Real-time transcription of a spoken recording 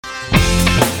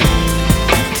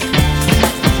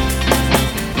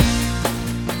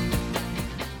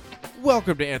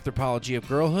Welcome to Anthropology of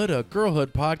Girlhood, a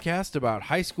girlhood podcast about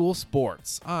high school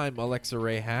sports. I'm Alexa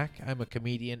Ray Hack. I'm a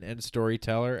comedian and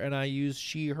storyteller, and I use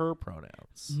she, her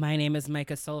pronouns. My name is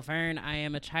Micah Silvern. I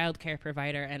am a child care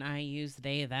provider, and I use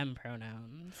they, them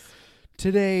pronouns.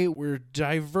 Today, we're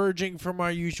diverging from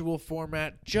our usual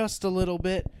format just a little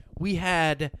bit. We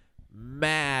had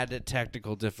mad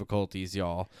technical difficulties,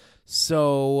 y'all.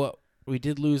 So we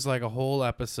did lose like a whole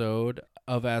episode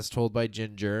of As Told by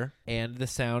Ginger, and the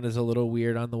sound is a little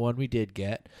weird on the one we did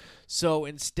get. So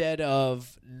instead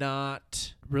of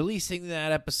not releasing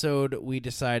that episode, we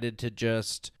decided to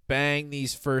just bang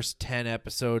these first 10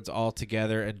 episodes all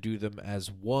together and do them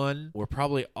as one. We're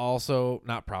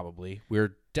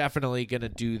definitely going to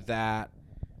do that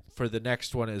for the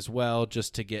next one as well,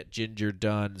 just to get Ginger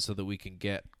done so that we can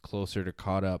get closer to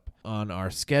caught up on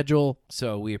our schedule.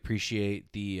 So we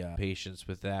appreciate the patience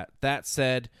with that. That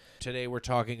said, today we're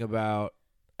talking about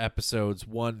episodes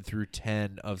 1 through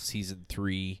 10 of season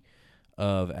 3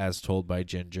 of As Told by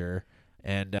Ginger.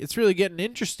 And it's really getting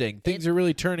interesting. Things are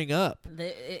really turning up.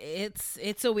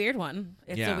 It's a weird one.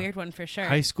 It's a weird one for sure.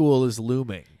 High school is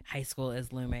looming. High school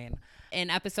is looming. In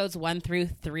episodes 1 through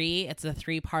 3, it's a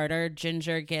 3-parter.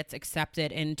 Ginger gets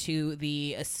accepted into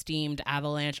the esteemed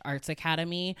Avalanche Arts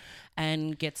Academy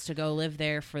and gets to go live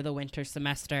there for the winter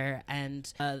semester.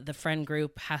 And the friend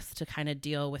group has to kind of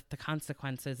deal with the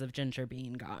consequences of Ginger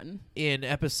being gone. In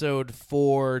episode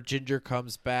 4, Ginger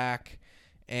comes back,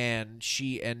 and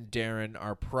she and Darren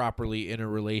are properly in a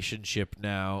relationship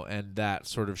now, and that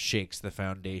sort of shakes the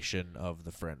foundation of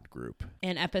the friend group.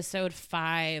 In episode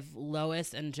 5,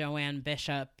 Lois and Joanne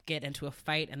Bishop get into a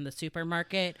fight in the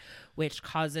supermarket, which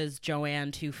causes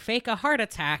Joanne to fake a heart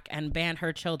attack and ban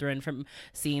her children from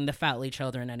seeing the Fatley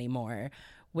children anymore,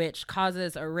 which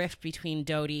causes a rift between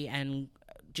Dodie and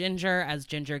Ginger as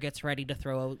Ginger gets ready to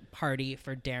throw a party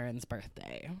for Darren's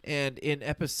birthday. And in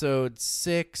episode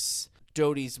 6,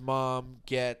 Dodie's mom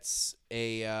gets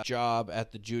a job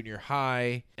at the junior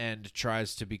high and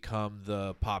tries to become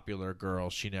the popular girl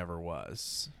she never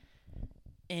was.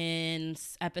 In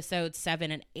episodes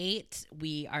 7 and 8,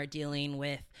 we are dealing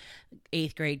with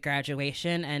 8th grade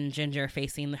graduation and Ginger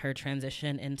facing her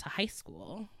transition into high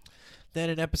school. Then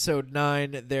in episode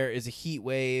 9, there is a heat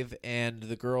wave and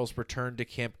the girls return to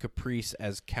Camp Caprice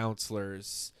as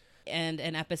counselors. And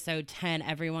in episode 10,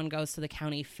 everyone goes to the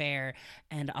county fair,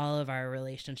 and all of our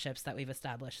relationships that we've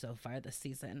established so far this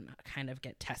season kind of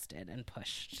get tested and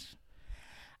pushed.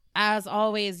 As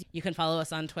always, you can follow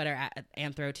us on Twitter at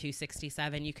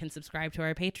Anthro267. You can subscribe to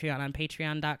our Patreon on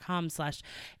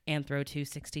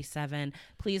patreon.com/Anthro267.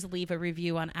 Please leave a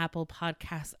review on Apple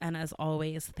Podcasts. And as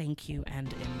always, thank you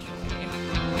and enjoy.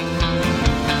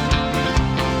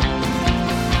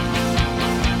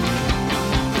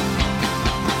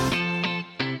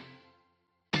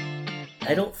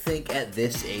 I don't think at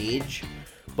this age,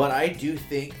 but I do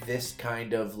think this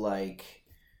kind of like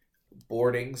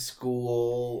boarding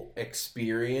school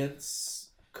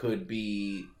experience could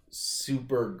be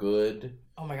super good.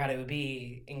 Oh my God, it would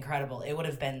be incredible. It would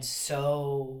have been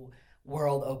so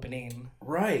world opening.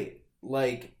 Right.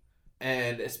 Like,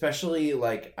 and especially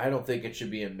like, I don't think it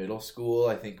should be in middle school.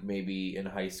 I think maybe in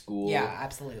high school. Yeah,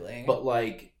 absolutely. But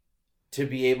like, to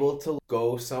be able to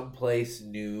go someplace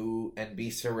new and be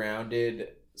surrounded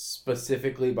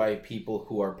specifically by people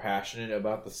who are passionate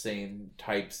about the same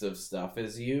types of stuff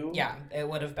as you. Yeah, it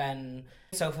would have been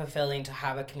so fulfilling to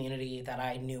have a community that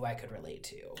I knew I could relate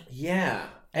to. Yeah.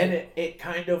 And it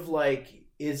kind of like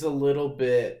is a little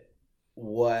bit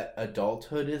what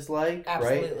adulthood is like,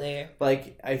 Absolutely. Right?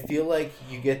 Like, I feel like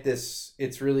you get this,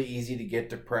 it's really easy to get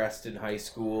depressed in high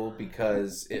school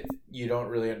because you don't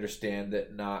really understand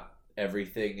that not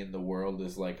everything in the world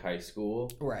is like high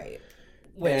school. Right.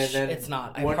 Which it's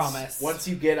not, I promise. Once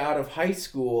you get out of high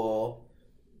school,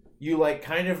 you like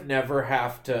kind of never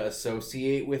have to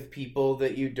associate with people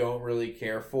that you don't really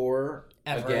care for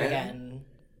ever again.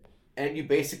 And you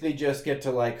basically just get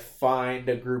to like find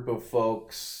a group of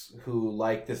folks who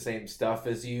like the same stuff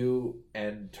as you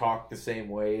and talk the same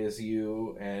way as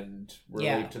you and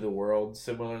relate to the world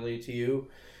similarly to you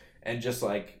and just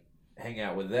like hang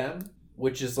out with them.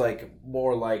 Which is like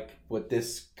more like what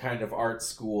this kind of art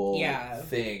school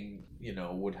thing, you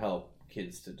know, would help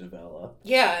kids to develop.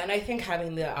 Yeah, and I think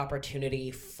having the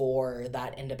opportunity for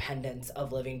that independence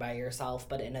of living by yourself,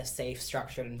 but in a safe,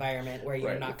 structured environment where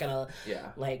you're not gonna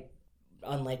like,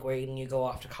 unlike when you go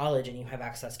off to college and you have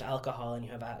access to alcohol and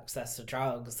you have access to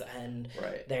drugs and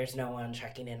there's no one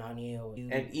checking in on you.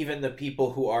 And even the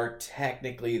people who are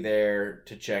technically there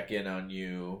to check in on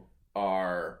you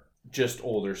are just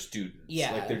older students.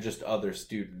 Yeah. Like, they're just other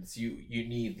students. You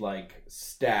need, like,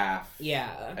 staff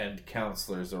Yeah. and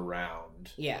counselors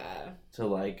around. Yeah. To,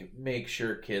 like, make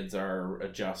sure kids are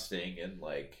adjusting and,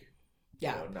 like,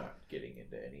 yeah, not getting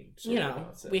into any sort of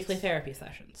nonsense. Weekly therapy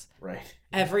sessions. Right.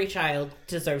 Every child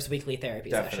deserves weekly therapy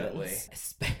Definitely.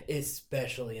 sessions.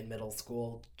 Especially in middle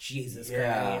school. Jesus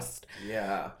Christ.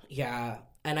 Yeah. Yeah.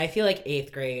 And I feel like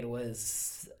 8th grade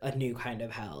was a new kind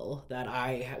of hell that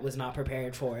I was not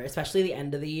prepared for, especially the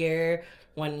end of the year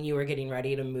when you were getting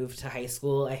ready to move to high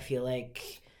school. I feel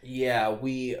like... Yeah,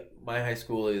 my high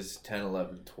school is 10,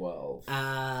 11, 12.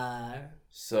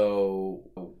 So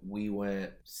we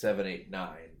went 7, 8, 9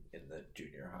 in the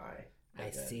junior high.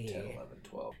 I see. 10, 11,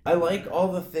 12. I like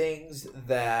all the things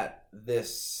that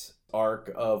this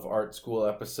arc of art school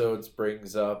episodes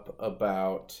brings up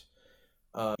about,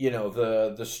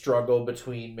 the struggle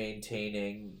between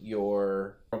maintaining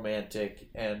your romantic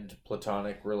and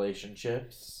platonic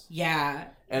relationships. Yeah.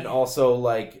 And also,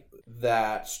 like,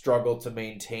 that struggle to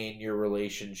maintain your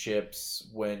relationships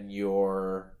when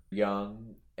you're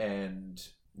young and,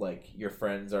 like, your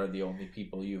friends are the only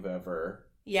people you've ever...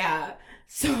 Yeah.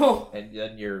 So... And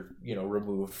then you're,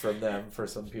 removed from them for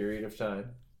some period of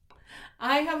time.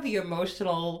 I have the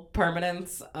emotional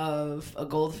permanence of a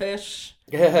goldfish.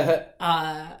 And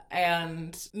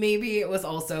maybe it was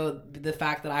also the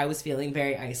fact that I was feeling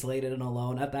very isolated and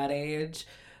alone at that age.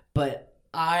 But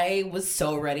I was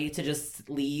so ready to just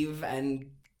leave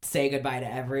and say goodbye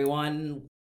to everyone.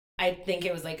 I think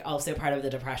it was, like, also part of the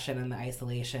depression and the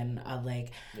isolation of,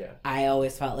 like, I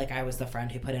always felt like I was the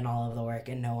friend who put in all of the work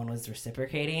and no one was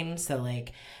reciprocating. So,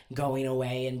 like, going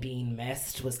away and being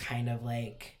missed was kind of,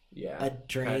 like, a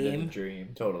dream. Kind of a dream,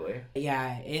 totally.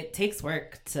 Yeah, it takes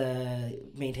work to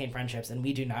maintain friendships, and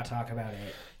we do not talk about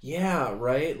it. Yeah,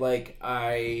 right? Like,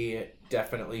 I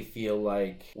definitely feel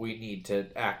like we need to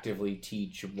actively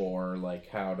teach more, like,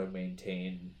 how to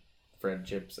maintain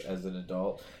friendships as an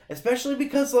adult, especially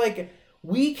because, like,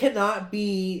 we cannot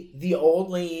be the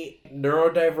only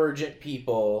neurodivergent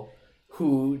people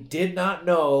who did not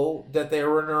know that they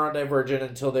were neurodivergent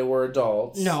until they were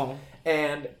adults. No.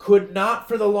 And could not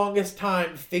for the longest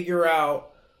time figure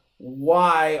out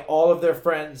why all of their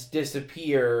friends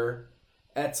disappear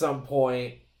at some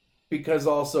point, because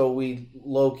also we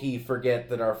low-key forget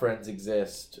that our friends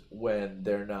exist when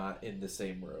they're not in the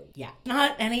same room. Yeah.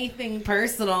 Not anything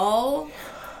personal.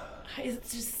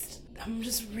 I'm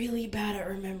just really bad at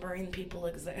remembering people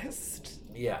exist.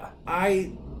 Yeah.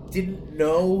 I didn't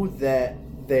know that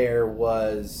there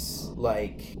was,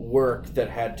 like, work that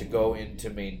had to go into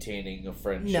maintaining a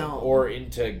friendship. No. Or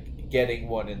into getting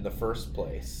one in the first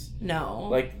place. No.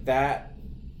 Like, that...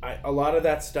 a lot of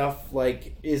that stuff,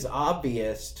 like, is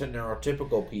obvious to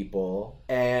neurotypical people,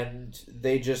 and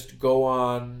they just go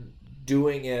on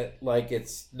doing it like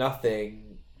it's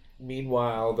nothing.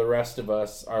 Meanwhile, the rest of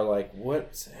us are like,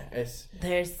 are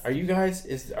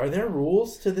there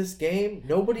rules to this game?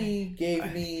 Nobody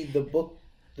gave me the book,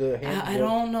 the handbook. I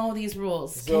don't know these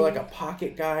rules. Is there, like, a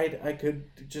pocket guide I could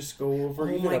just go over?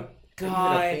 Oh my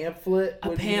God. Even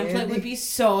a pamphlet would be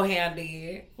so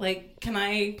handy. Like, can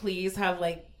I please have,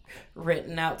 like,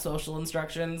 written out social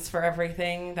instructions for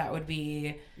everything? That would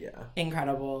be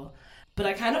incredible. But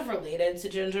I kind of related to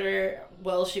Ginger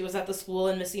while she was at the school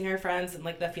and missing her friends, and,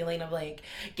 like, the feeling of, like,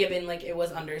 given, like, it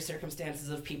was under circumstances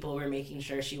of people were making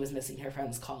sure she was missing her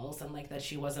friends' calls and, like, that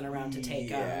she wasn't around to take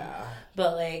them.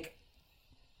 But, like,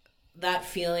 that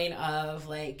feeling of,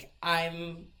 like,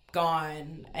 I'm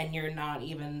gone and you're not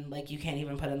even, like, you can't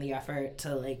even put in the effort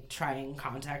to, like, try and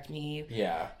contact me.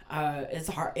 It's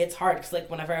hard because,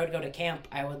 like, whenever I would go to camp,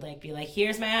 I would, like, be like,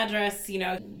 here's my address,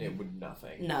 it would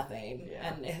nothing.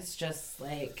 And it's just,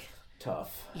 like,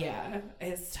 tough.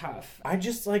 It's tough. I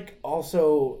just, like,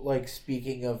 also, like,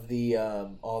 speaking of the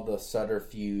all the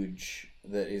subterfuge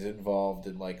that is involved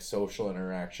in, like, social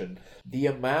interaction, the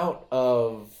amount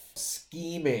of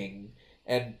scheming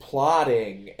and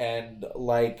plotting and,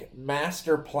 like,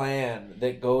 master plan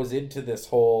that goes into this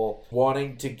whole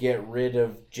wanting to get rid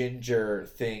of Ginger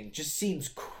thing just seems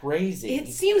crazy. It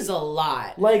seems a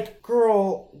lot. Like,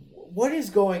 girl,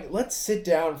 let's sit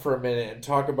down for a minute and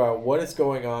talk about what is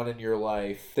going on in your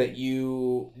life that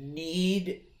you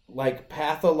need, like,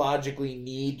 pathologically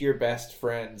need your best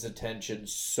friend's attention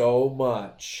so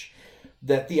much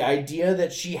that the idea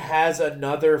that she has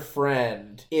another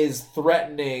friend is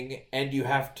threatening, and you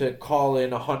have to call in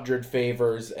 100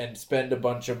 favors and spend a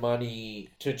bunch of money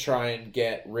to try and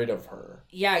get rid of her.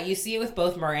 Yeah, you see it with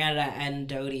both Miranda and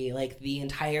Dodie, like, the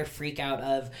entire freak out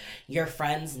of your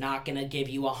friend's not gonna give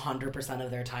you 100% of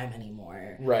their time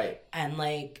anymore. Right. And,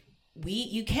 like,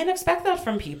 you can't expect that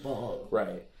from people.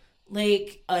 Right.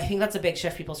 like, I think that's a big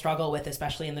shift people struggle with,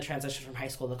 especially in the transition from high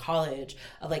school to college.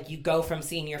 Like, you go from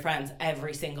seeing your friends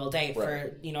every single day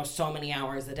for, you know, so many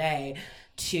hours a day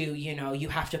to, you know, you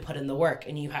have to put in the work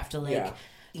and you have to, like,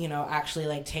 you know, actually,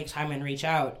 like, take time and reach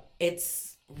out.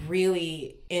 It's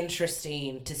really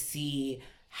interesting to see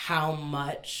how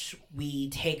much we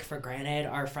take for granted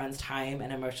our friends' time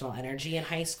and emotional energy in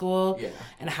high school,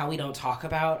 and how we don't talk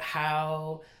about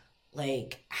how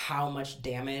much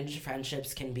damage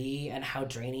friendships can be and how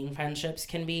draining friendships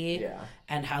can be,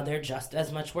 and how they're just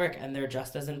as much work and they're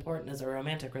just as important as a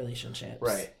romantic relationships.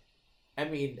 Right. I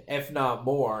mean, if not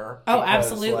more. Oh,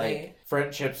 absolutely. Like,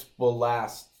 friendships will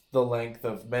last the length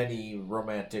of many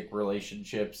romantic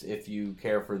relationships if you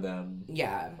care for them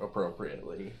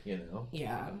appropriately, you know?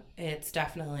 Yeah, it's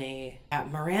definitely...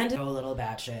 Miranda go a little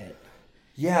batshit.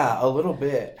 Yeah, a little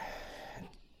bit.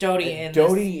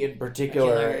 Dodie in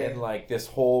particular, in like this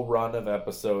whole run of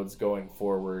episodes going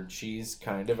forward, she's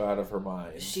kind of out of her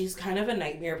mind. She's kind of a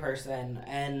nightmare person,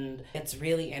 and it's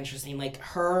really interesting. Like,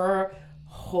 her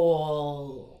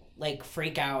whole like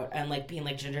freak out and like being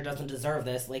like, Ginger doesn't deserve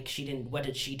this. Like, what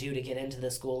did she do to get into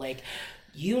this school? Like,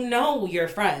 you know your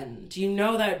friend. You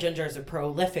know that Ginger is a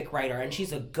prolific writer and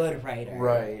she's a good writer.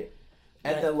 Right.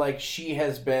 And then like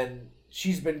she's been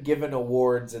given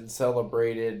awards and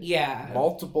celebrated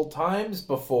multiple times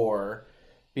before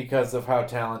because of how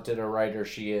talented a writer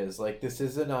she is. Like, this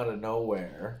isn't out of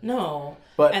nowhere. No.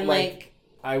 But and like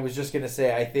I was just going to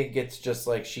say, I think it's just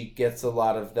like she gets a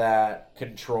lot of that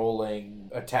controlling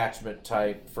attachment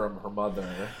type from her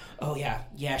mother. Oh, yeah.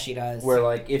 Yeah, she does. Where,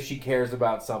 like, if she cares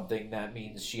about something, that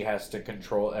means she has to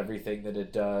control everything that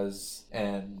it does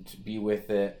and be with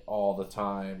it all the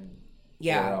time.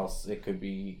 Yeah. Or else it could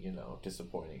be, you know,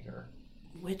 disappointing her.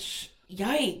 Which,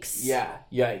 yikes. Yeah,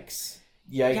 yikes.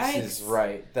 Yikes is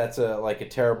right. That's a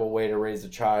terrible way to raise a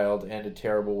child and a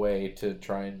terrible way to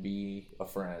try and be a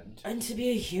friend. And to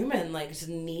be a human, like,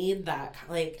 to need that,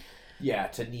 like... Yeah,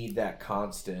 to need that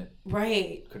constant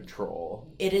control.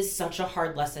 It is such a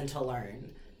hard lesson to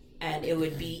learn. And it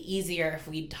would be easier if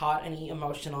we taught any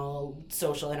emotional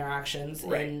social interactions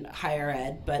in higher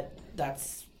ed, but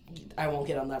I won't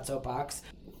get on that soapbox.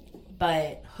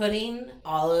 But putting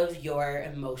all of your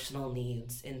emotional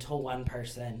needs into one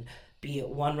person, be it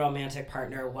one romantic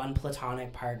partner, one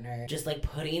platonic partner, just like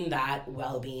putting that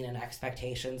well-being and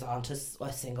expectations onto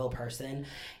a single person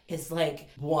is like,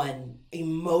 one,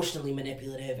 emotionally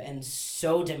manipulative and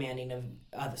so demanding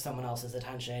of someone else's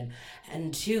attention,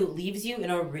 and two, leaves you in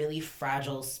a really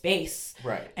fragile space.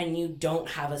 Right. And you don't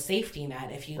have a safety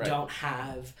net if you don't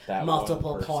have that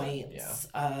multiple points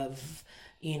of,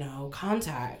 you know,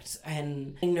 contact.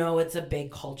 And I know it's a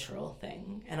big cultural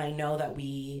thing. And I know that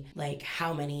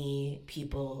how many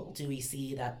people do we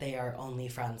see that they are only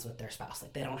friends with their spouse?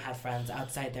 Like, they don't have friends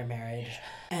outside their marriage.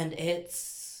 And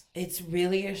it's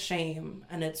really a shame.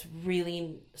 And it's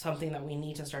really something that we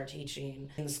need to start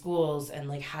teaching in schools, and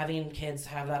like having kids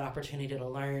have that opportunity to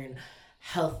learn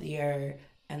healthier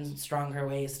and stronger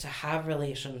ways to have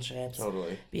relationships.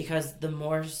 Totally. Because the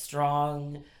more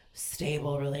strong,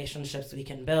 stable relationships we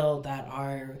can build that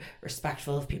are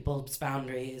respectful of people's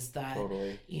boundaries, that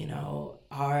you know,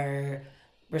 are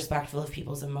respectful of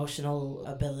people's emotional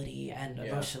ability and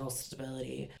emotional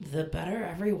stability, the better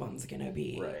everyone's gonna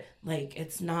be. Right. Like,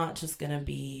 it's not just gonna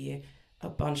be a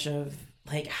bunch of,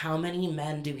 like, how many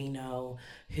men do we know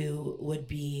who would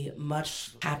be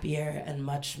much happier and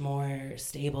much more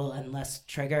stable and less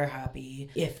trigger happy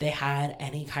if they had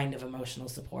any kind of emotional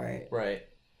support? Right.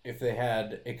 If they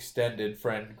had extended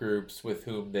friend groups with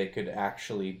whom they could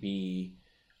actually be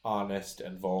honest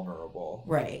and vulnerable.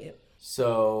 Right.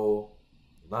 So,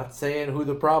 not saying who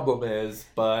the problem is,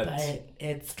 but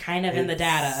it's kind of in the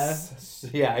data.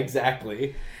 Yeah,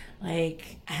 exactly.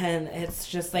 Like, and it's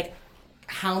just like,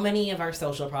 how many of our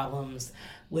social problems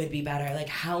would be better? Like,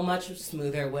 how much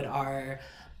smoother would our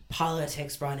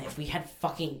politics run if we had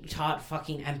taught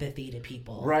empathy to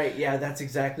people? Right, yeah, that's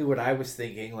exactly what I was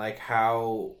thinking. Like,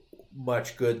 how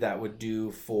much good that would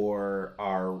do for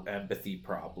our empathy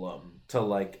problem to,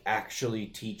 like, actually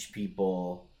teach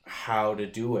people how to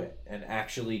do it, and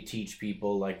actually teach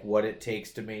people, like, what it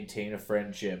takes to maintain a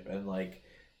friendship, and, like,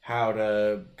 how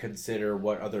to consider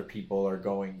what other people are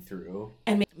going through.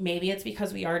 And maybe it's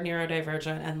because we are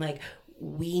neurodivergent, and like,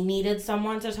 we needed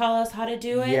someone to tell us how to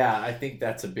do it. Yeah, I think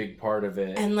that's a big part of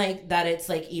it. And like that it's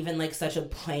like even like such a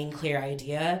plain clear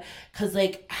idea, because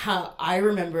like how I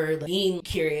remember like, being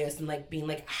curious and like being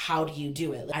like, how do you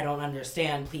do it? Like, I don't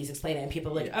understand, please explain it. And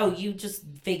people are like, oh, you just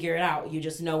figure it out, you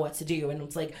just know what to do. And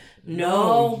it's like,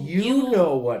 no, you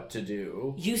know what to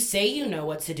do. You say you know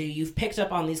what to do, you've picked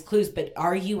up on these clues, but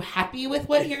are you happy with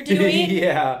what you're doing?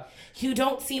 Yeah, you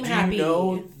don't seem happy. You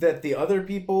know that the other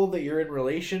people that you're in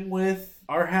relation with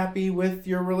are happy with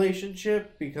your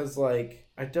relationship? Because like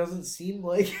it doesn't seem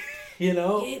like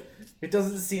it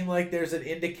doesn't seem like there's an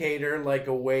indicator, like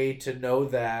a way to know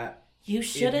that you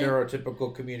shouldn't. In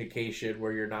neurotypical communication,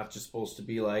 where you're not just supposed to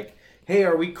be like, hey,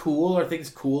 are we cool? Are things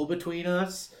cool between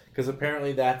us? Because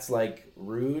apparently that's like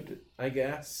rude, I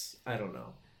guess. I don't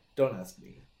know, don't ask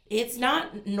me. It's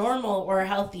not normal or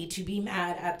healthy to be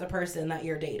mad at the person that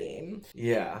you're dating.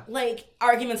 Yeah. Like,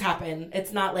 arguments happen.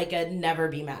 It's not like a never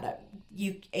be mad at.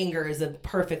 Anger is a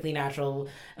perfectly natural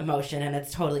emotion, and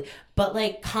it's totally, but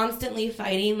like constantly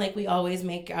fighting, like we always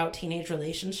make out teenage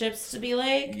relationships to be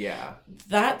like, yeah,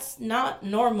 that's not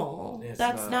normal.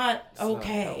 That's not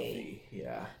okay.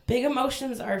 Yeah, big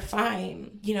emotions are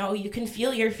fine. You can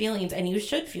feel your feelings, and you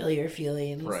should feel your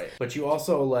feelings, right? But you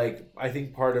also, like, I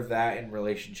think part of that in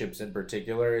relationships in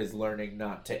particular is learning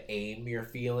not to aim your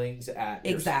feelings at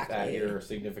your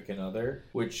significant other,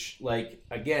 which, like,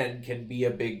 again, can be a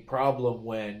big problem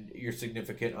when your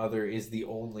significant other is the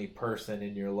only person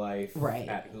in your life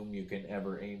at whom you can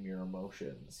ever aim your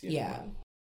emotions. You know?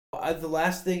 The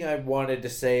last thing I wanted to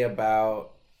say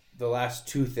about the last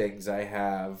two things I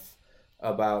have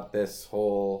about this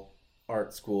whole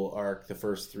art school arc, the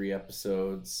first 3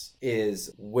 episodes,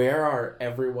 is where are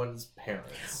everyone's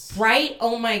parents? Right?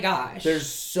 Oh my gosh. There's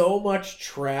so much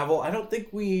travel. I don't think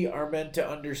we are meant to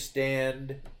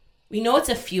understand. We know it's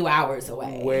a few hours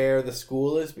away. Where the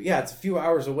school is. But yeah, it's a few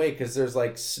hours away because there's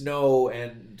like snow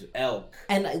and elk.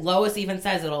 And Lois even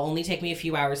says it'll only take me a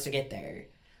few hours to get there.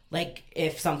 Like,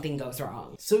 if something goes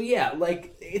wrong. So, yeah,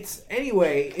 like, it's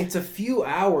a few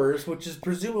hours, which is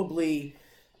presumably,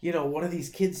 one of these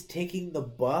kids taking the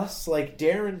bus. Like,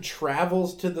 Darren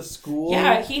travels to the school.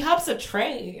 Yeah, he hops a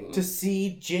train. To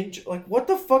see Ginger. Like, what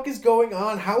the fuck is going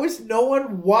on? How is no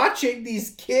one watching these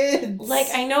kids? Like,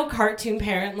 I know cartoon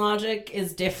parent logic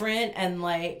is different, and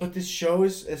like... But this show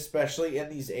is, especially in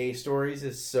these A stories,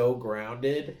 is so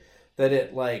grounded that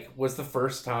it, like, was the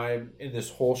first time in this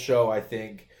whole show, I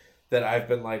think, that I've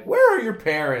been like, where are your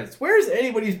parents? Where's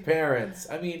anybody's parents?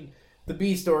 I mean, the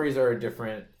B stories are a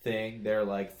different thing. They're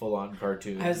like full-on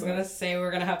cartoons. I was going to say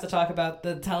we're going to have to talk about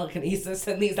the telekinesis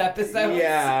in these episodes.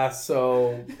 Yeah,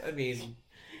 so, I mean...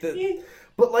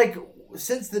 But like,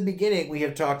 since the beginning, we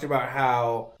have talked about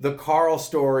how the Carl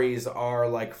stories are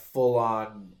like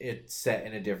full-on, it's set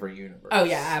in a different universe. Oh,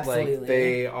 yeah, absolutely. Like,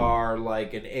 they are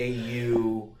like an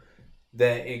AU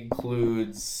that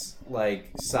includes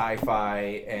like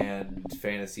sci-fi and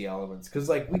fantasy elements, because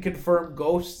like we confirm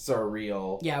ghosts are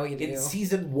real. Yeah, we do. In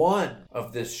season 1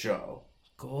 of this show.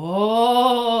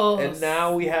 Ghosts. And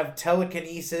now we have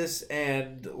telekinesis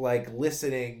and like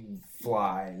listening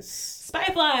flies. Spy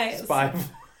flies. Sci-fi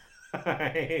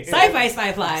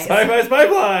spy flies. Sci-fi spy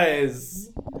flies.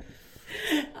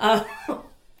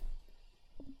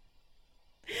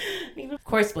 Of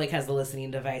course, Blake has the listening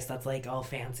device that's like all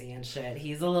fancy and shit.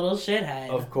 He's a little shithead.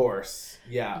 Of course,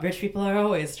 yeah. Rich people are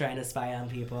always trying to spy on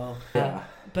people. Yeah.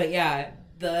 But yeah,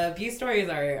 the B story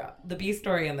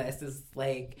in this is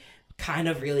like kind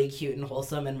of really cute and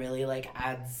wholesome, and really like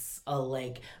adds a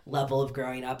like level of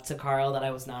growing up to Carl that I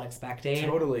was not expecting.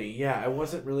 Totally, yeah. I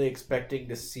wasn't really expecting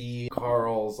to see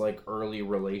Carl's like early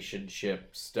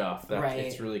relationship stuff.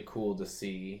 It's really cool to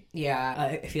see. Yeah,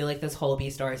 I feel like this whole B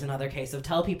story is another case of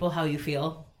tell people how you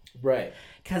feel. Right.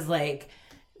 Because like,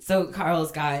 so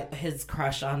Carl's got his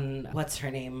crush on, what's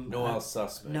her name? Noelle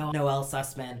Sussman. Noelle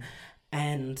Sussman.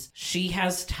 And she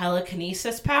has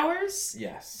telekinesis powers?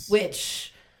 Yes.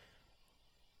 Which,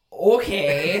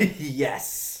 okay.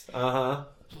 Yes. Uh-huh.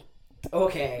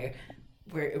 Okay.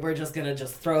 We're just gonna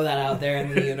throw that out there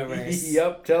in the universe.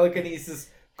 Yep, telekinesis.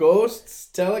 Ghosts,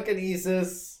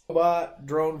 telekinesis, robot,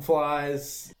 drone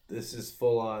flies. This is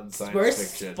full-on science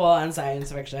fiction. Full-on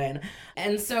science fiction.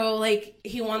 And so, like,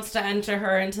 he wants to enter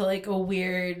her into, like, the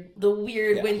weird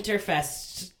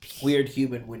Winterfest. Weird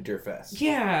human Winterfest.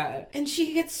 Yeah. And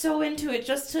she gets so into it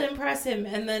just to impress him.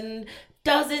 And then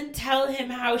doesn't tell him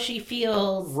how she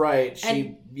feels. Right.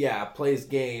 She plays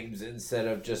games instead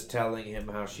of just telling him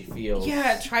how she feels.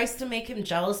 Yeah, tries to make him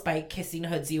jealous by kissing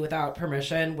Hoodsie without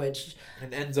permission, which...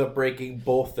 And ends up breaking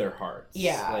both their hearts.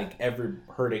 Yeah. Like,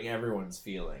 hurting everyone's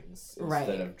feelings.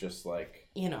 Instead of just, like...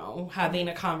 You know, having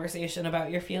a conversation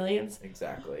about your feelings.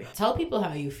 Exactly. Tell people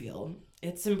how you feel.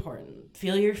 It's important.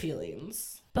 Feel your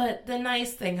feelings. But the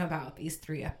nice thing about these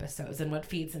 3 episodes and what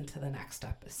feeds into the next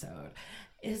episode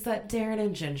is that Darren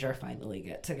and Ginger finally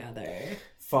get together.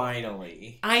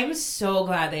 Finally. I'm so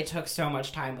glad they took so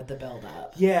much time with the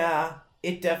build-up. Yeah,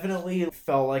 it definitely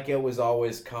felt like it was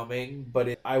always coming,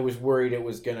 but I was worried it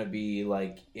was going to be,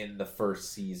 like, in the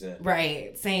first season.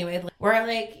 Right, same. We're,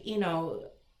 like, you know...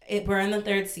 we're in the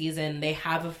 3rd season. They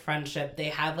have a friendship. They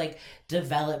have, like,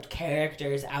 developed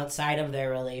characters outside of their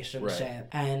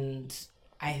relationship. Right. And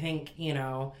I think, you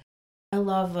know... I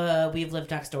love we've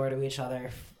lived next door to each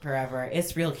other forever.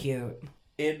 It's real cute.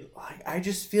 I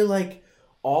just feel like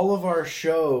all of our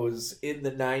shows in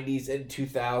the 90s and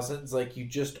 2000s, like, you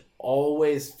just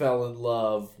always fell in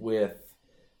love with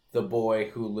the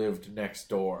boy who lived next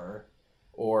door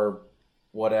or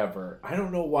whatever. I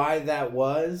don't know why that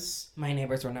was. My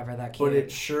neighbors were never that cute. But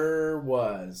it sure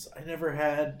was. I never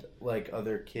had, like,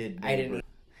 other kid neighbors.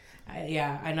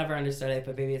 I never understood it,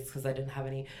 but maybe it's because I didn't have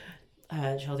any...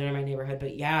 children in my neighborhood,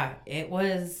 but yeah, it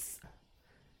was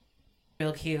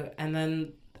real cute. And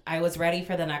then I was ready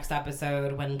for the next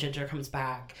episode when Ginger comes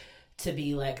back to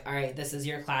be like, all right, this is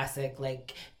your classic,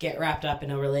 like, get wrapped up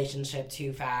in a relationship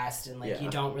too fast and like you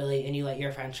don't really, and you let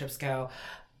your friendships go.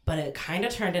 But it kind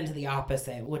of turned into the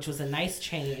opposite, which was a nice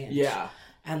change. Yeah.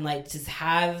 And like just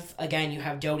have, again, you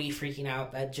have Dodie freaking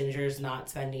out that Ginger's not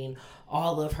spending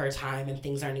all of her time and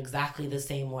things aren't exactly the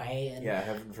same way. And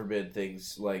heaven forbid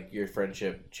things like your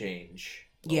friendship change.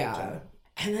 Yeah.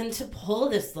 And then to pull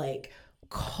this like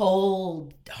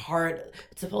cold-hearted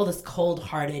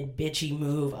bitchy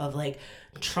move of like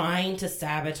trying to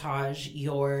sabotage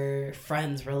your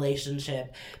friend's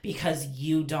relationship because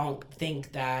you don't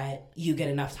think that you get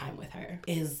enough time with her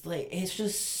is like, it's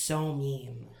just so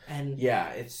mean. And yeah,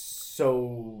 it's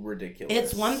so ridiculous.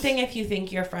 It's one thing if you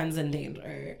think your friend's in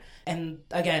danger, and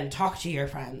again, talk to your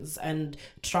friends and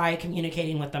try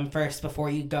communicating with them first before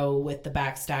you go with the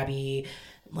backstabby,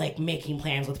 like making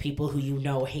plans with people who you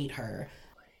know hate her.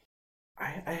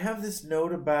 I have this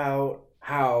note about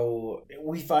how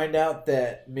we find out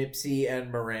that Mipsy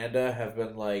and Miranda have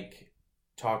been like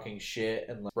talking shit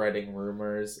and like, spreading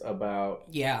rumors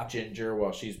about Ginger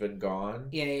while she's been gone.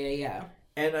 Yeah.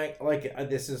 And I like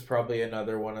this is probably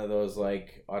another one of those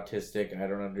like autistic, I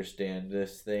don't understand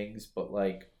this things, but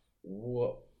like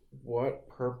what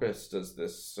purpose does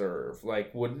this serve?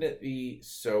 Like, wouldn't it be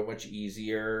so much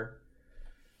easier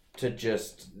to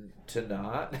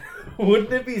not?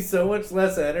 Wouldn't it be so much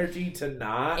less energy to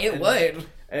not? It would.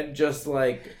 And just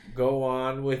like go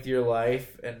on with your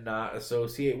life and not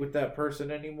associate with that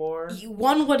person anymore?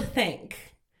 One would think.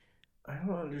 I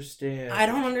don't understand. I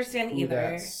don't understand who either.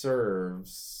 That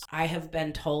serves. I have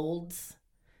been told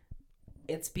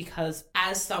it's because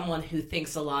as someone who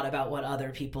thinks a lot about what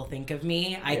other people think of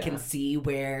me, I can see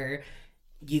where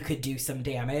you could do some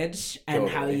damage and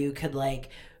how you could like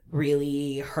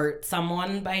really hurt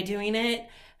someone by doing it.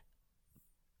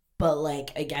 But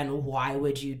like, again, why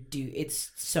would you do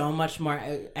it's so much more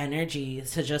energy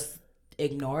to just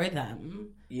ignore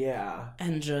them. Yeah.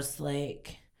 And just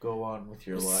like go on with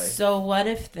your life. So what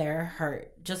if they're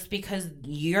hurt? Just because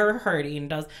you're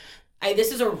hurting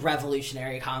this is a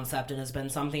revolutionary concept and has been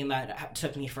something that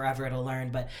took me forever to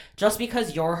learn, but just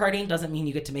because you're hurting doesn't mean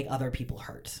you get to make other people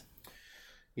hurt.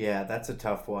 Yeah, that's a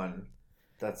tough one.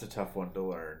 That's a tough one to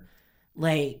learn.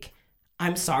 Like,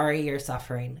 I'm sorry you're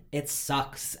suffering. It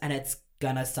sucks, and it's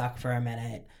gonna suck for a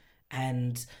minute.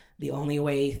 And the only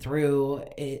way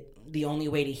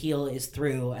to heal is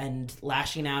through, and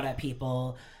lashing out at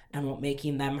people and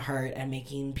making them hurt and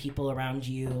making people around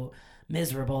you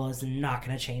miserable is not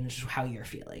going to change how you're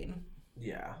feeling.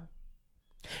 Yeah.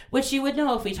 Which you would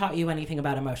know if we taught you anything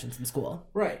about emotions in school.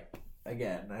 Right.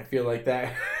 Again, I feel like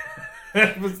that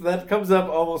that comes up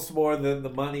almost more than the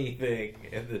money thing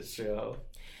in this show.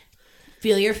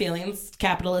 Feel your feelings.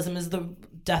 Capitalism is the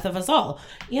death of us all.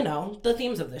 You know, the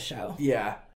themes of this show.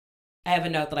 Yeah. I have a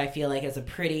note that I feel like is a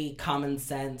pretty common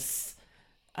sense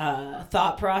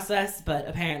thought process, but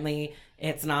apparently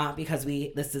it's not, because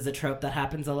this is a trope that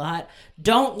happens a lot.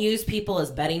 Don't use people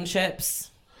as betting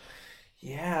chips.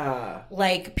 Yeah.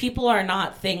 Like, people are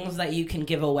not things that you can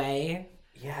give away.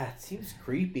 Yeah, it seems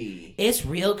creepy. It's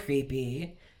real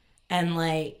creepy. And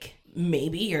like,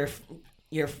 maybe your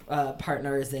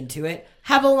partner is into it.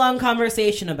 Have a long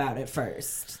conversation about it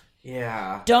first.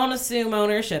 Yeah. Don't assume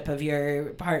ownership of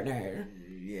your partner.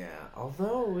 Yeah.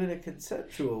 Although in a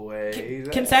consensual way.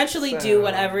 Consensually do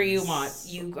whatever you want.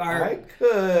 You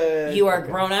are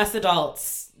grown-ass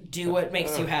adults. Do what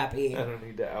makes you happy. I don't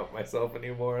need to out myself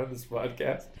anymore on this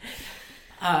podcast.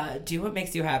 Do what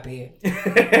makes you happy. Do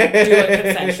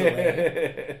it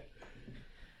consensually.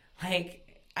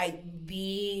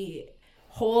 The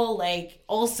whole,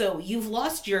 also, you've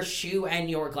lost your shoe and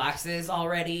your glasses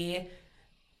already.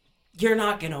 You're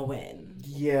not gonna win.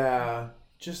 Yeah.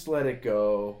 Just let it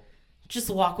go. Just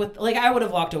walk with... I would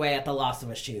have walked away at the loss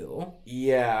of a shoe.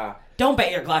 Yeah. Don't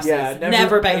bet your glasses. Yeah,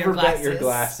 never bet your glasses. Bet your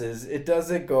glasses. It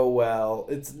doesn't go well.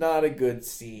 It's not a good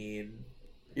scene.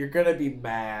 You're gonna be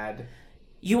mad.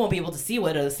 You won't be able to see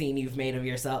what a scene you've made of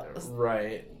yourself.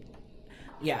 Right.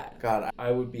 Yeah. God,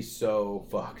 I would be so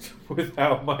fucked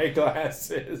without my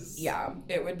glasses. Yeah,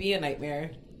 it would be a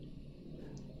nightmare.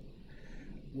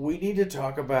 We need to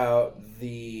talk about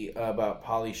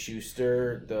Polly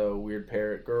Schuster, the weird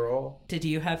parrot girl. Did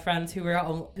you have friends who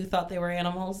thought they were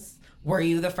animals? Were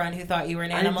you the friend who thought you were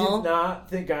an animal? I did not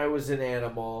think I was an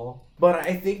animal, but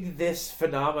I think this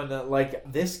phenomena,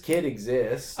 this kid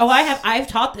exists. Oh, I've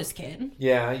taught this kid.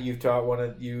 Yeah, you taught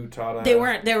a... They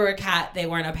were a cat. They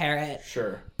weren't a parrot.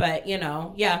 Sure. But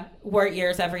yeah, wore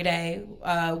ears every day.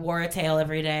 Wore a tail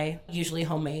every day. Usually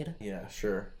homemade. Yeah,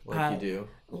 sure. You do.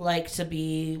 Like to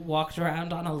be walked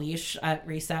around on a leash at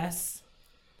recess.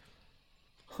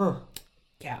 Huh.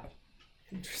 Yeah.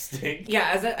 Interesting.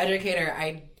 Yeah, as an educator,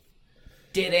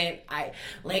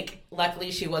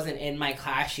 luckily she wasn't in my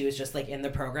class. She was just in the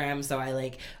program, so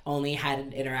I only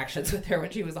had interactions with her when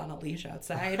she was on a leash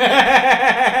outside.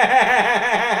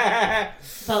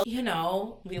 But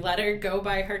we let her go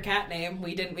by her cat name.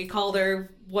 We called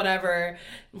her whatever,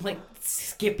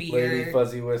 Skippy Lady or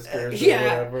Fuzzy Whiskers or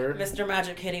whatever. Mr.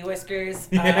 Magic Kitty Whiskers.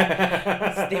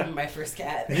 That's the name of my first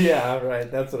cat. Yeah,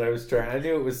 right. That's what I was trying. I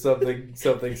knew it was something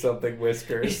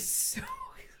Whiskers.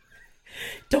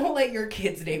 Don't let your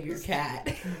kids name your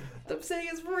cat. I'm saying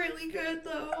it's really good,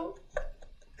 though.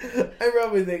 I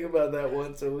probably think about that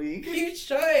once a week. You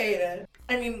should.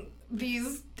 I mean,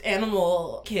 these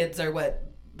animal kids are what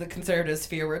the conservatives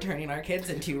fear we're turning our kids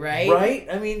into, right? Right?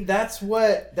 I mean, that's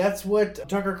what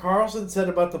Tucker Carlson said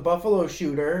about the Buffalo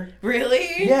shooter.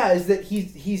 Really? Yeah, is that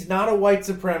he's not a white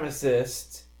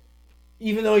supremacist,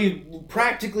 even though he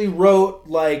practically wrote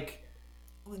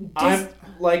I'm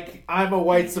a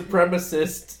white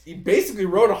supremacist. He basically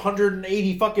wrote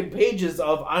 180 fucking pages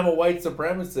of I'm a white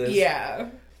supremacist. Yeah.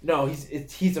 No,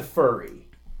 he's a furry.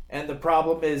 And the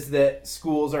problem is that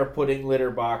schools are putting litter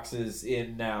boxes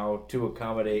in now to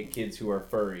accommodate kids who are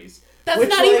furries. That's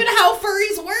not even how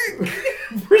furries work.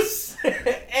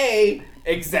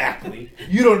 Exactly.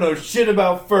 You don't know shit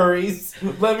about furries.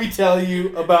 Let me tell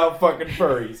you about fucking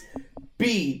furries.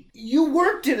 B, you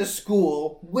worked in a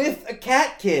school with a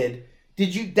cat kid.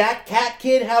 Did that cat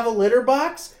kid have a litter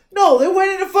box? No, they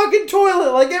went in a fucking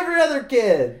toilet like every other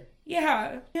kid.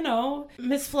 Yeah,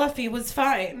 Miss Fluffy was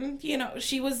fine.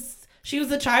 She was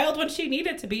a child when she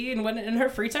needed to be, and when in her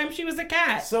free time she was a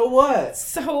cat. So what?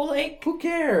 So who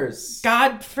cares?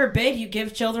 God forbid you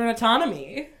give children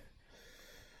autonomy.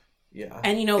 Yeah.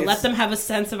 And let them have a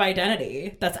sense of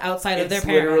identity that's outside of their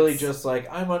parents. It's literally just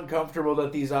I'm uncomfortable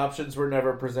that these options were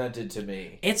never presented to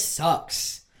me. It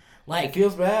sucks. It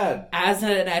feels bad. As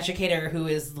an educator who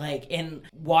is in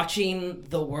watching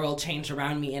the world change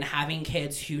around me and having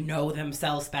kids who know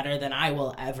themselves better than I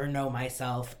will ever know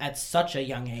myself at such a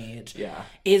young age,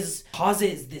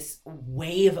 causes this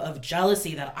wave of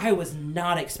jealousy that I was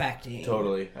not expecting.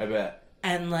 Totally, I bet.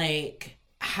 And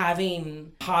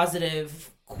having positive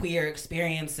queer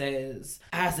experiences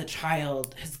as a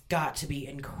child has got to be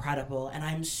incredible, and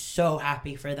I'm so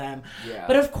happy for them. Yeah.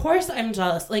 But of course I'm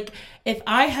jealous. If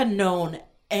I had known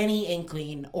any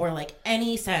inkling or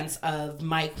any sense of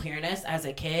my queerness as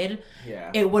a kid,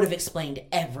 it would have explained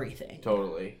everything.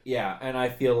 Totally. Yeah, and I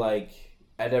feel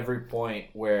at every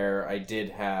point where I did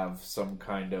have some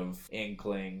kind of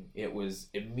inkling, it was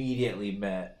immediately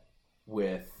met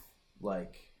with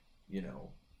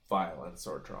violence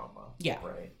or trauma. Yeah.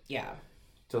 Right? Yeah.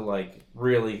 To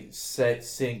really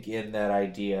sink in that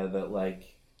idea that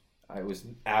it was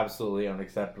absolutely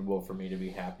unacceptable for me to be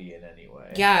happy in any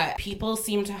way. Yeah. People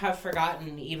seem to have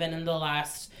forgotten, even in the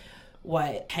last,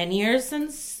 10 years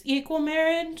since equal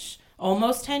marriage?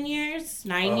 Almost 10 years?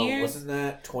 9 years? Wasn't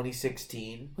that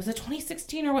 2016? Was it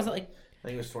 2016 or was it I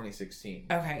think it was 2016.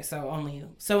 Okay,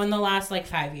 so in the last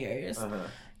 5 years,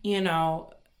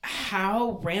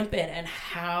 how rampant and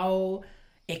how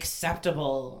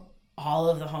acceptable all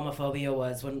of the homophobia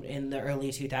was when in the early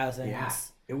 2000s. Yeah,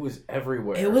 it was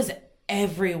everywhere. It was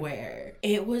everywhere.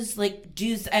 It was like,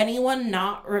 does anyone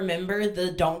not remember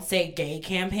the Don't Say Gay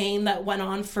campaign that went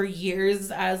on for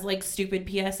years as like stupid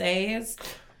PSAs?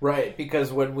 Right,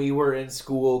 because when we were in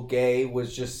school, gay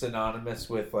was just synonymous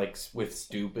with with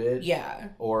stupid. Yeah.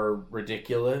 Or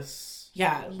ridiculous.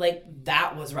 Yeah, like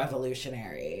that was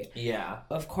revolutionary. Yeah.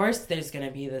 Of course there's going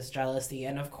to be this jealousy.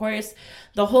 And of course,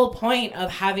 the whole point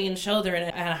of having children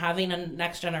and having a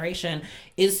next generation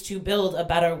is to build a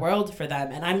better world for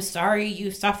them. And I'm sorry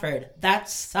you suffered. That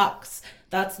sucks.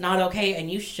 That's not okay. And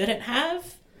you shouldn't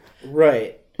have.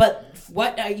 Right. But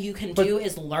what you can do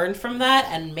is learn from that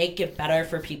and make it better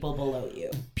for people below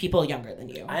you, people younger than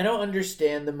you. I don't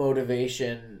understand the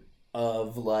motivation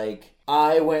of like,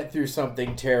 I went through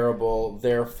something terrible,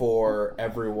 therefore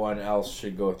everyone else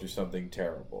should go through something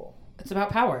terrible. It's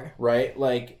about power. Right?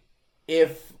 Like,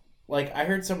 if, like, I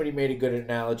heard somebody made a good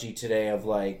analogy today of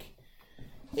like,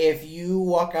 if you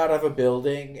walk out of a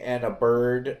building and a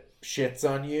bird shits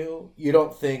on you, you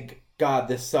don't think, God,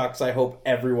 this sucks. I hope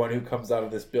everyone who comes out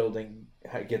of this building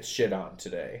gets shit on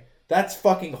today. That's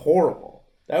fucking horrible.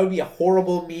 That would be a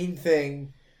horrible, mean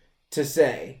thing to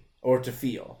say or to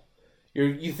feel.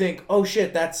 You think, oh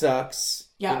shit, that sucks.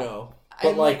 Yeah. You know.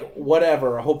 But like,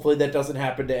 whatever. Hopefully that doesn't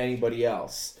happen to anybody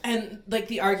else. And like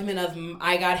the argument of,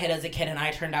 I got hit as a kid and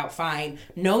I turned out fine.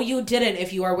 No, you didn't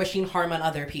if you are wishing harm on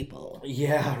other people.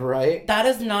 Yeah, right? That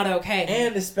is not okay.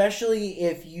 And especially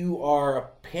if you are a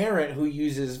parent who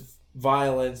uses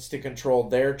violence to control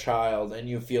their child and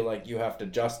you feel like you have to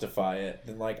justify it,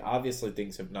 then like obviously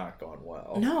things have not gone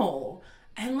well. No.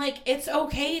 And like, it's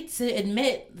okay to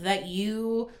admit that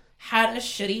you had a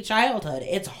shitty childhood.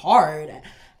 It's hard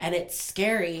and it's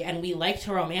scary and we like to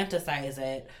romanticize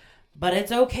it, but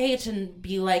it's okay to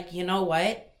be like, you know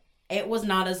what? It was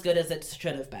not as good as it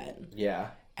should have been. Yeah.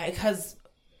 Because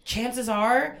chances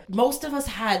are most of us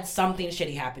had something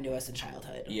shitty happen to us in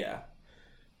childhood. Yeah.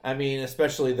 I mean,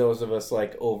 especially those of us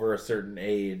like over a certain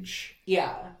age.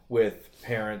 Yeah. With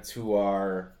parents who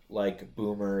are like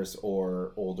boomers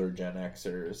or older Gen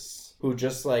Xers who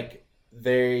just like,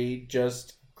 they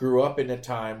just grew up in a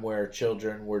time where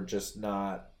children were just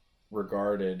not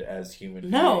regarded as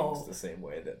human beings the same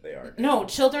way that they are now. No,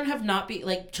 children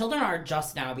are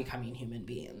just now becoming human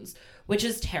beings, which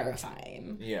is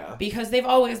terrifying. Yeah. Because they've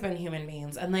always been human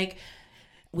beings. And like,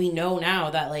 we know now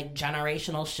that like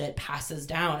generational shit passes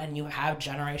down and you have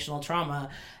generational trauma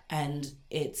and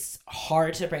it's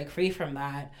hard to break free from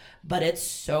that, but it's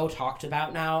so talked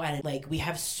about now and like we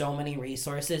have so many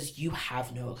resources, you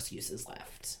have no excuses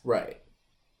left. Right.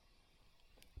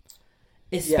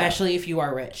 Especially if you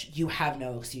are rich. You have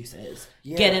no excuses.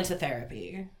 Yeah. Get into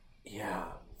therapy. Yeah.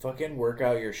 Fucking work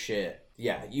out your shit.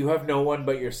 Yeah. You have no one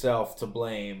but yourself to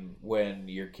blame when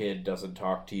your kid doesn't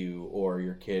talk to you or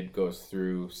your kid goes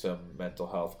through some mental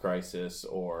health crisis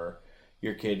or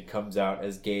your kid comes out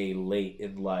as gay late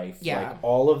in life. Yeah. Like,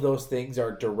 all of those things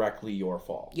are directly your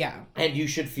fault. Yeah. And you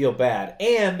should feel bad.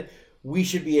 And we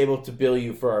should be able to bill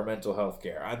you for our mental health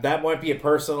care. That might be a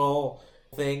personal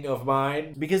thing of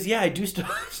mine, because I do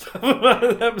stuff about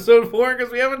it in episode 4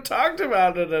 because we haven't talked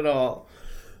about it at all.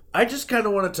 I just kind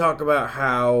of want to talk about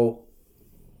how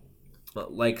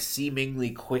like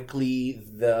seemingly quickly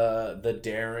the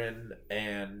Darren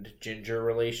and Ginger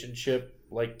relationship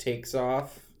like takes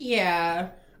off. Yeah.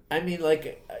 I mean,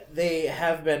 like, they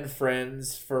have been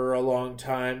friends for a long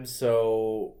time,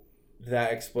 so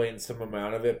that explains some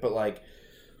amount of it, but like,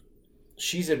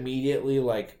 she's immediately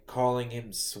like calling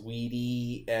him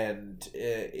sweetie, and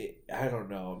I don't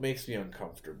know, it makes me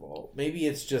uncomfortable. Maybe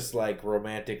it's just like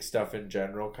romantic stuff in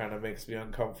general kind of makes me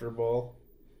uncomfortable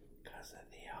because of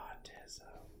the autism.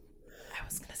 I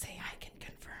was gonna say I can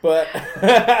confirm,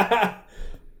 but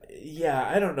yeah,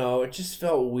 I don't know, it just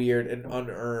felt weird and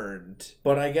unearned.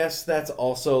 But I guess that's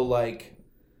also like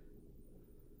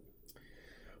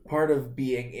part of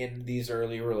being in these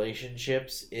early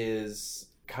relationships is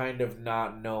kind of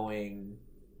not knowing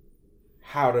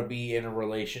how to be in a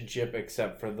relationship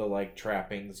except for the like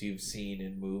trappings you've seen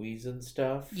in movies and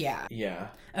stuff. Yeah. Yeah.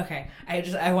 Okay.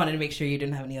 I wanted to make sure you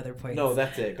didn't have any other points. No,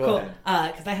 that's it. Go ahead.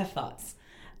 Because I have thoughts.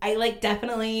 I like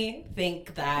definitely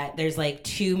think that there's like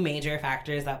two major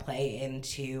factors that play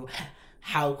into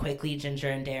how quickly Ginger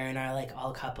and Darren are like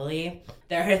all coupley.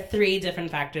 There are 3 different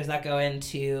factors that go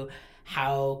into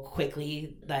how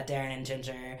quickly that Darren and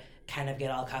Ginger kind of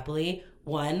get all coupley.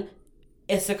 1,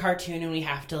 it's a cartoon and we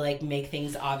have to like make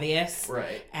things obvious.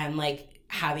 Right. And like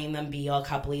having them be all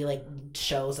coupley like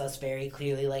shows us very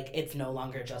clearly like it's no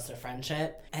longer just a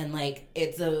friendship. And like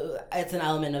it's an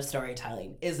element of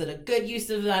storytelling. Is it a good use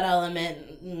of that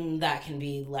element? That can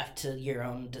be left to your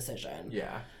own decision.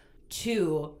 Yeah.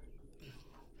 2,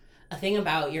 a thing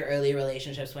about your early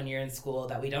relationships when you're in school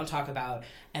that we don't talk about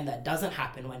and that doesn't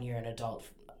happen when you're in adult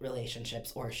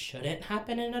relationships or shouldn't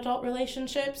happen in adult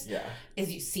relationships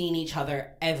is you seeing each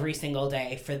other every single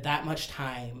day for that much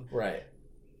time. Right.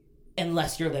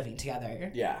 Unless you're living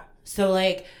together. Yeah. So,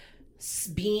 like,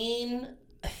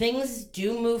 things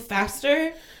do move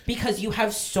faster because you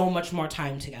have so much more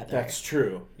time together. That's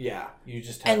true. Yeah. You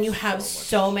just have and you have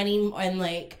so many, and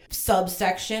like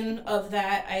subsection of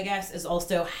that, I guess, is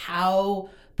also how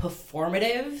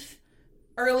performative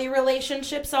early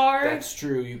relationships are. That's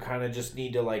true. You kind of just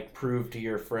need to like prove to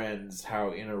your friends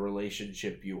how in a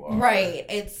relationship you are. Right.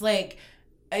 It's like,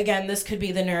 again, this could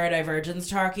be the neurodivergence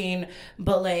talking,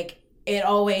 but like it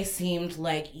always seemed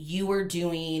like you were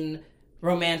doing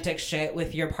romantic shit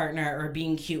with your partner or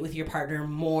being cute with your partner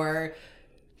more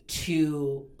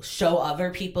to show other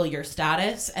people your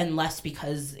status and less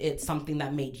because it's something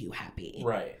that made you happy.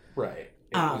 Right.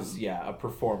 It was, a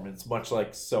performance, much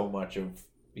like so much of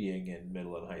being in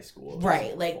middle and high school.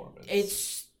 Right. Like,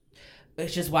 it's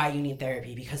just why you need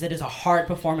therapy, because it is a hard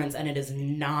performance and it is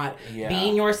not.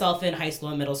 Being yourself in high school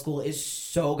and middle school is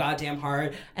so goddamn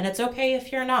hard, and it's okay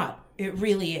if you're not. It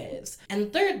really is.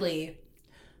 And thirdly,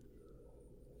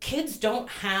 kids don't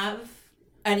have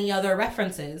any other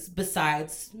references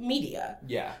besides media.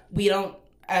 Yeah. We don't,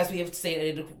 as we have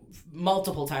stated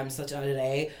multiple times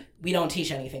today, we don't teach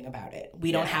anything about it.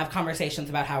 We don't have conversations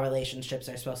about how relationships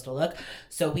are supposed to look.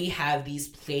 So we have these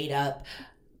played up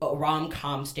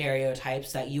rom-com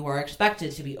stereotypes that you are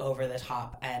expected to be over the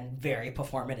top and very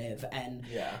performative and,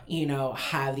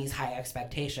 have these high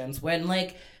expectations when,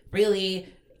 like,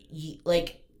 really,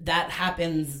 like, that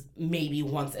happens maybe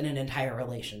once in an entire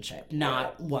relationship,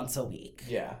 not once a week.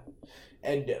 Yeah.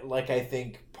 And, like, I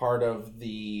think part of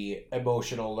the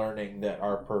emotional learning that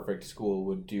our perfect school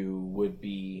would do would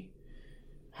be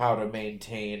how to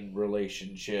maintain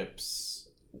relationships,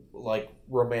 like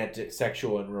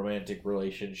sexual and romantic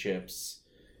relationships,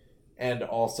 and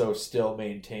also still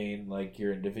maintain, like,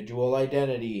 your individual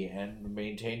identity and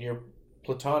maintain your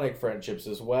platonic friendships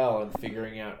as well, and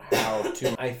figuring out how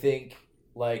to, I think,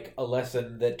 like, a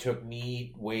lesson that took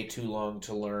me way too long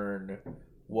to learn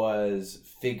was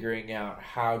figuring out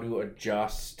how to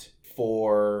adjust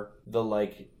for the,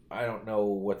 like, I don't know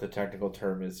what the technical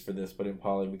term is for this, but in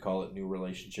poly we call it new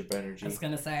relationship energy. I was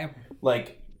gonna say.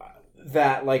 Like,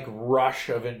 that, like, rush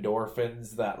of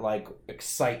endorphins, that, like,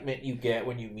 excitement you get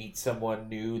when you meet someone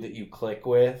new that you click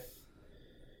with.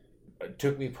 It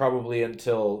took me probably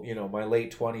until, my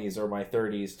late 20s or my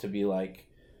 30s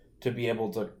to be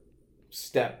able to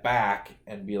step back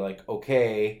and be like,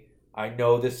 okay, I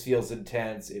know this feels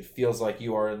intense. It feels like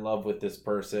you are in love with this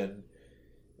person.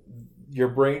 Your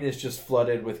brain is just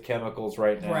flooded with chemicals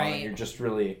right now, and you're just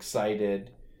really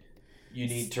excited. You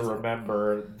need to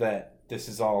remember that this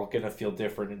is all going to feel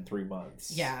different in 3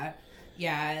 months. Yeah.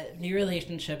 Yeah. New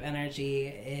relationship energy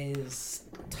is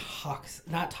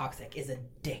not toxic, is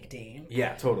addicting.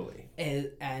 Yeah, totally.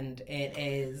 And it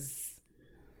is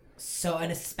so,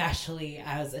 and especially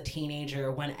as a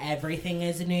teenager when everything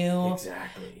is new.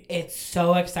 Exactly. It's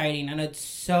so exciting, and it's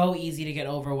so easy to get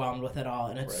overwhelmed with it all,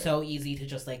 and it's so easy to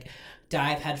just, like,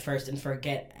 dive headfirst and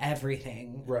forget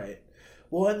everything. Right.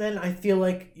 Well, and then I feel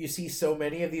like you see so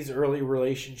many of these early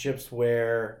relationships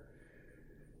where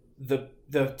the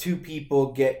two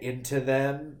people get into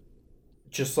them,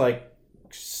 just, like,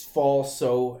 fall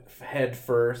so head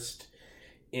first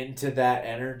into that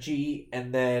energy,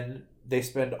 and then they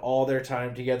spend all their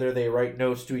time together. They write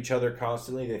notes to each other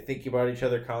constantly. They think about each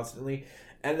other constantly.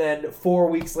 And then 4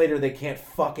 weeks later, they can't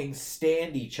fucking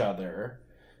stand each other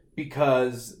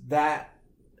because that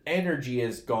energy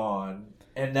is gone.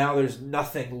 And now there's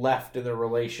nothing left in the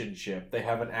relationship. They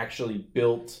haven't actually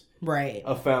built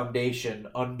a foundation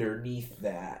underneath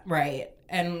that. Right.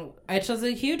 And it's just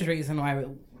a huge reason why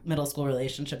middle school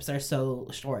relationships are so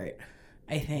short,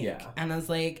 I think. Yeah. And it's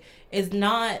like, it's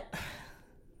not...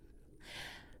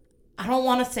 I don't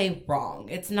want to say wrong.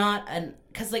 It's not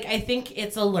because, like, I think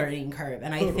it's a learning curve.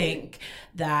 And I think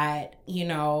that,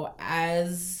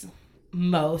 as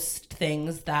most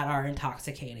things that are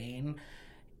intoxicating,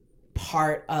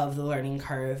 part of the learning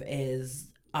curve is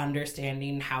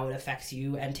understanding how it affects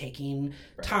you and taking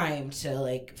time to,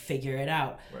 like, figure it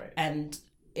out. Right. And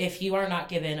if you are not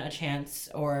given a chance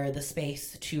or the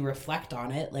space to reflect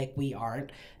on it, like we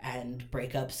aren't, and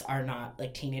breakups are not,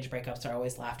 like, teenage breakups are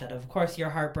always laughed at. Of course, you're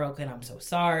heartbroken. I'm so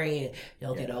sorry.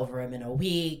 You'll get over them in a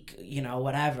week,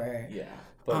 whatever. Yeah.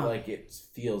 But, like, it's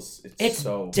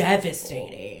so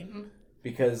devastating. Painful.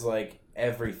 Because, like,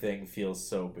 everything feels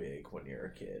so big when you're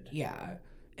a kid. Yeah.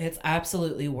 It's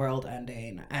absolutely world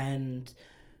ending. And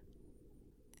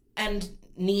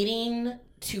needing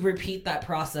to repeat that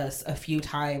process a few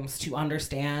times to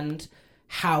understand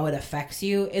how it affects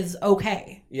you is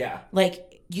okay. Yeah. Like,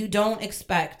 you don't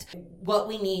expect what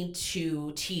we need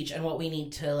to teach and what we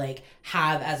need to like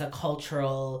have as a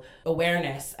cultural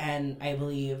awareness. And I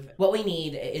believe what we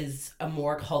need is a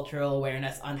more cultural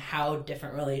awareness on how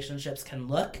different relationships can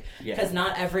look. Because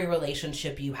not every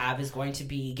relationship you have is going to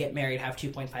be get married, have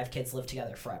 2.5 kids, live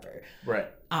together forever. Right.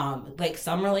 Like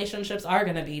some relationships are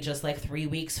going to be just like 3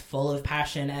 weeks full of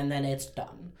passion and then it's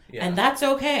done. Yeah. And that's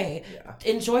okay. Yeah.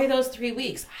 Enjoy those 3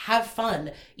 weeks. Have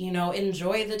fun. You know,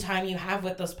 enjoy the time you have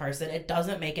with this person. It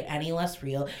doesn't make it any less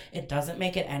real. It doesn't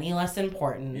make it any less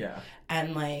important. Yeah.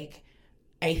 And like,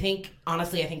 I think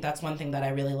that's one thing that I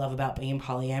really love about being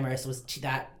polyamorous was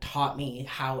that taught me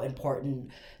how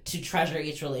important to treasure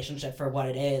each relationship for what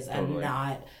it is and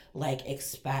not like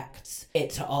expect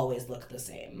it to always look the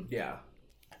same. Yeah.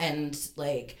 And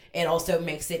like, it also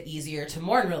makes it easier to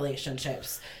mourn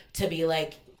relationships, to be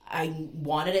like, I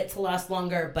wanted it to last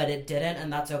longer, but it didn't,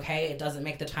 and that's okay. It doesn't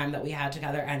make the time that we had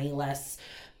together any less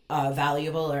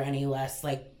valuable or any less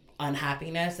like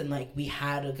unhappiness, and like we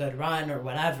had a good run or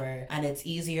whatever. And it's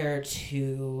easier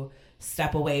to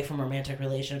step away from romantic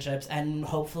relationships and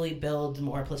hopefully build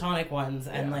more platonic ones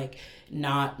and like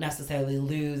not necessarily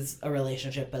lose a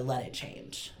relationship, but let it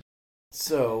change.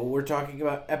 So, we're talking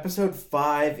about episode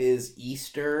 5 is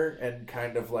Easter and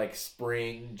kind of like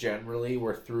spring generally.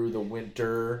 We're through the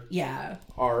winter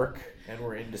arc and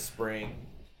we're into spring.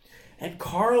 And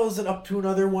Carl isn't up to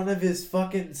another one of his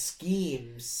fucking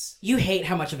schemes. You hate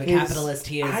how much of a capitalist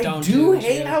he is, don't you? you? I do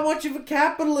hate how much of a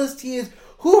capitalist he is.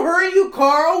 Who hurt you,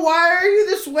 Carl? Why are you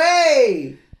this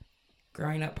way?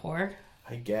 Growing up poor?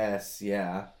 I guess,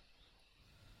 yeah.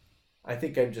 I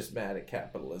think I'm just mad at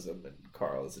capitalism, and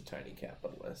Carl is a tiny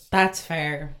capitalist. That's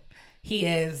fair. He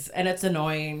is, and it's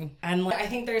annoying. And like, I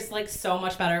think there's like so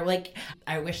much better. Like,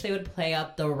 I wish they would play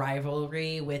up the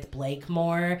rivalry with Blake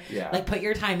more. Yeah. Like, put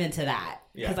your time into that.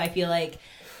 Because Yeah. I feel like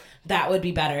that would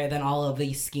be better than all of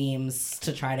these schemes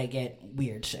to try to get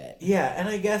weird shit. Yeah, and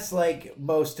I guess like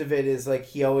most of it is like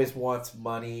he always wants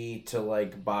money to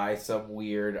like buy some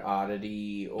weird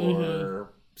oddity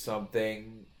or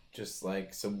something. Just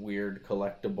like some weird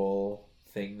collectible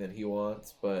thing that he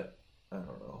wants, but I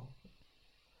don't know.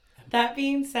 That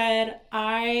being said,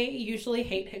 I usually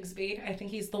hate Higsby. I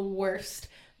think he's the worst.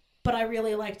 But I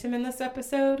really liked him in this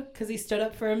episode because he stood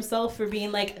up for himself for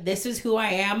being like, this is who I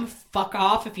am. Fuck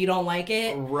off if you don't like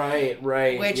it. Right.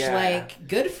 Which, like,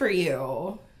 good for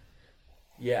you.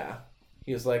 Yeah.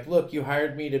 He was like, look, you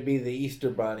hired me to be the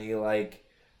Easter Bunny. Like,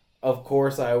 of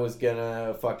course I was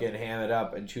gonna fucking ham it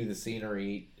up and chew the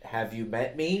scenery. Have you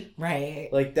met me? Right.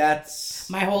 Like, that's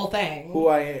my whole thing.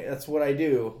 That's what I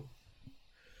do.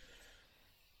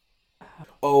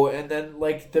 Oh, and then,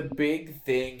 like, the big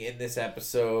thing in this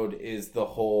episode is the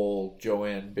whole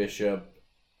Joanne Bishop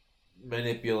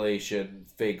manipulation,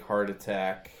 fake heart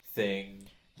attack thing.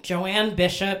 Joanne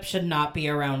Bishop should not be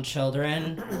around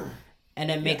children. And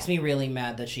it makes me really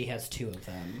mad that she has 2 of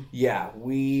them. Yeah,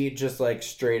 we just, like,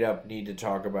 straight up need to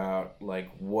talk about, like,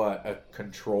 what a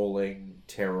controlling,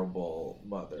 terrible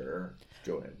mother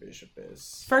Joanne Bishop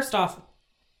is. First off,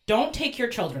 don't take your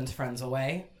children's friends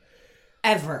away.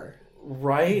 Ever.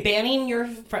 Right? Banning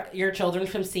your children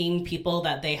from seeing people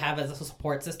that they have as a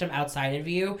support system outside of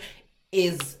you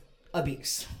is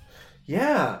abuse.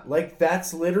 Yeah, like,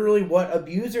 that's literally what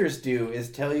abusers do,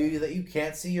 is tell you that you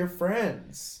can't see your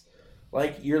friends.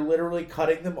 Like, you're literally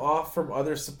cutting them off from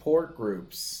other support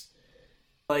groups.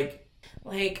 Like,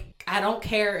 I don't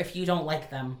care if you don't like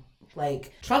them.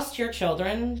 Like, trust your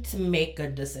children to make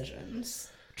good decisions.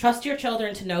 Trust your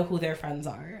children to know who their friends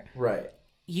are. Right.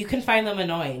 You can find them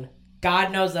annoying.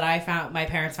 God knows that my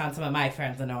parents found some of my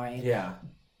friends annoying. Yeah.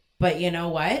 But you know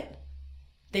what?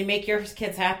 They make your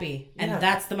kids happy. And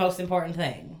that's the most important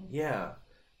thing. Yeah.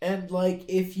 And, like,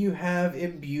 if you have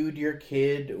imbued your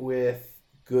kid with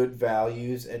good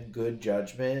values and good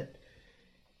judgment,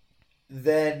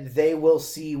 then they will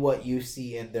see what you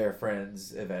see in their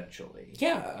friends eventually.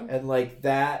 Yeah. And, like,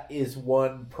 that is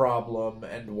one problem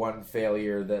and one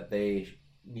failure that they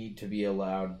need to be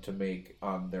allowed to make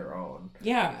on their own.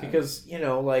 Yeah. Because, you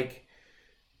know, like,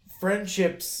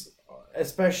 friendships,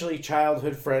 especially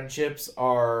childhood friendships,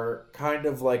 are kind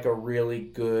of like a really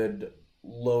good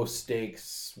low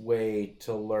stakes way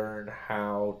to learn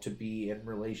how to be in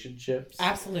relationships.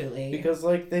 Absolutely. Because,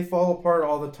 like, they fall apart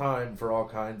all the time for all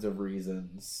kinds of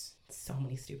reasons. So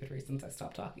many stupid reasons I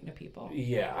stopped talking to people.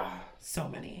 Yeah. So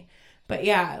many. But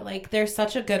yeah, like, there's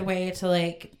such a good way to,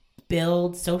 like,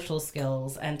 build social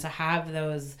skills and to have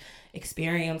those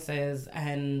experiences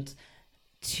and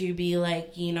to be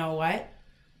like, you know what?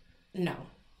 no,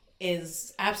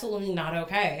 is absolutely not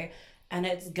okay. And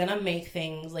it's gonna make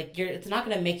things like it's not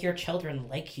gonna make your children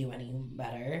like you any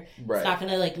better. Right. It's not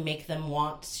gonna like make them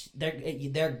want.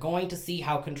 They're going to see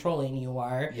how controlling you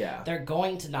are. Yeah. They're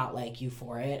going to not like you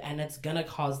for it, and it's gonna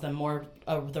cause them more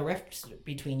of the rift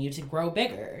between you to grow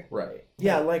bigger. Right.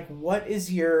 Yeah. Like, what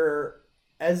is your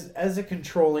as a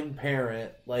controlling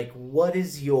parent? Like, what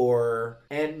is your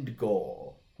end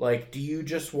goal? Like, do you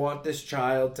just want this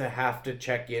child to have to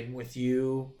check in with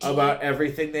you about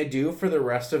everything they do for the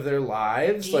rest of their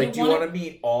lives? Do you want to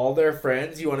meet all their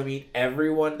friends? You want to meet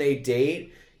everyone they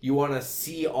date? You want to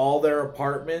see all their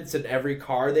apartments and every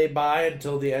car they buy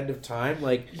until the end of time?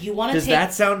 Like, does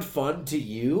that sound fun to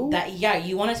you?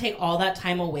 You want to take all that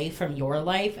time away from your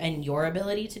life and your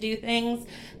ability to do things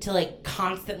to, like,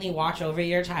 constantly watch over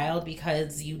your child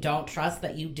because you don't trust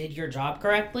that you did your job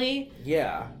correctly?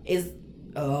 Yeah.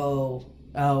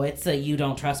 It's a you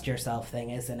don't trust yourself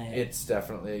thing, isn't it? It's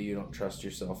definitely a you don't trust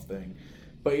yourself thing.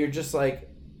 But you're just like,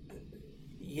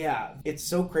 yeah, it's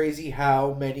so crazy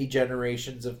how many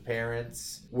generations of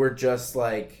parents were just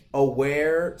like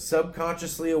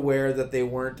subconsciously aware that they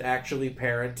weren't actually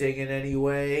parenting in any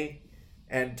way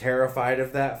and terrified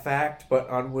of that fact, but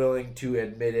unwilling to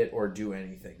admit it or do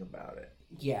anything about it.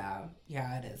 Yeah,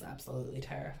 it is absolutely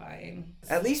terrifying.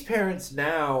 At least parents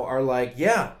now are like,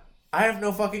 yeah, I have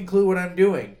no fucking clue what I'm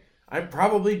doing. I'm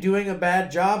probably doing a bad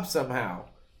job somehow.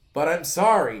 But I'm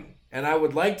sorry, and I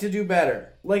would like to do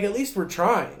better. Like, at least we're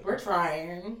trying. We're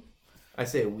trying. I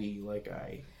say we, like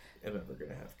I am ever going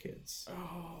to have kids.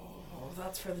 Oh,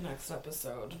 that's for the next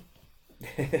episode.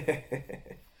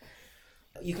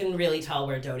 You can really tell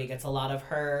where Dodie gets a lot of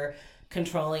her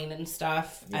controlling and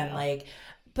stuff. Yeah. And,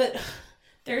 but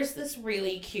there's this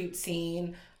really cute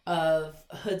scene of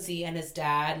Hoodsey and his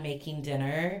dad making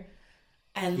dinner.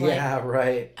 And yeah,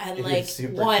 right. And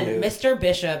cute. Mr.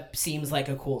 Bishop seems like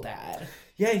a cool dad.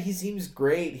 Yeah, he seems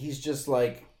great. He's just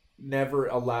never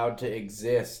allowed to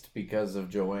exist because of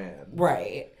Joanne.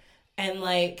 Right. And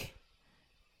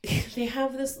they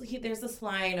have this. There's this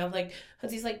line of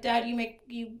Hoodsy's like, Dad,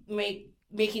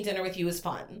 making dinner with you is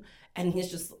fun, and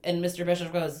Mr.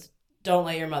 Bishop goes, don't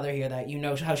let your mother hear that. You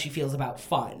know how she feels about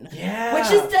fun. Yeah, which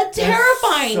is a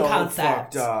terrifying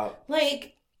concept. Fucked up.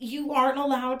 You aren't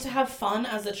allowed to have fun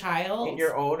as a child. In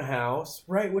your own house.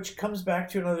 Right, which comes back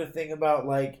to another thing about,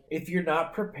 if you're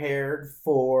not prepared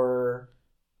for,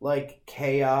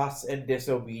 chaos and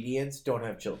disobedience, don't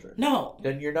have children. No.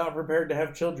 Then you're not prepared to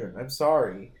have children. I'm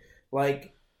sorry.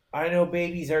 I know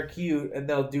babies are cute and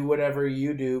they'll do whatever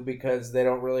you do because they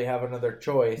don't really have another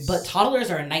choice. But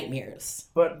toddlers are nightmares.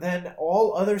 But then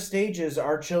all other stages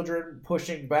are children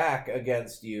pushing back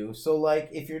against you. So,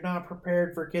 if you're not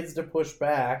prepared for kids to push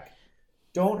back,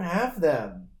 don't have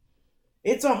them.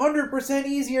 It's 100%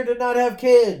 easier to not have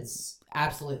kids.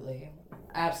 Absolutely.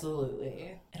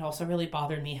 It also really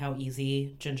bothered me how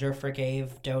easy Ginger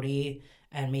forgave Dodie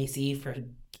and Macy for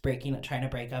trying to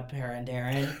break up her and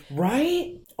Darren.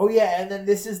 Right? Oh, yeah, and then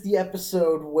this is the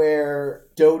episode where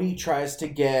Dodie tries to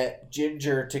get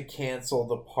Ginger to cancel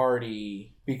the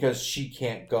party because she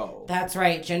can't go. That's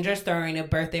right. Ginger's throwing a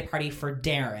birthday party for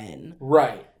Darren.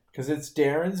 Right. Because it's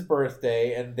Darren's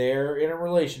birthday, and they're in a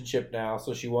relationship now,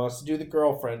 so she wants to do the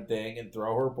girlfriend thing and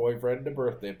throw her boyfriend a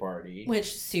birthday party.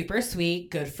 Which, super sweet.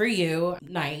 Good for you.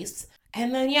 Nice.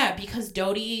 And then, because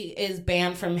Dodie is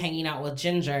banned from hanging out with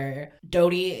Ginger,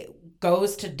 Dodie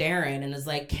goes to Darren and is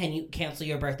like, can you cancel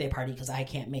your birthday party because I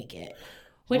can't make it?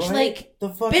 Which,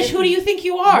 bitch, who do you think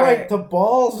you are? Right, the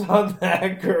balls on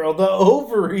that girl, the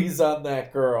ovaries on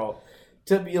that girl.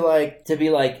 To be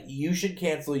like, you should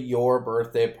cancel your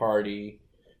birthday party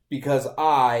because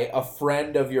I, a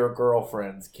friend of your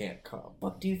girlfriend's, can't come.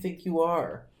 What do you think you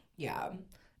are? Yeah.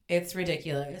 It's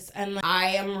ridiculous. And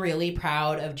I am really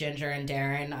proud of Ginger and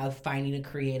Darren of finding a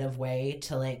creative way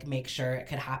to make sure it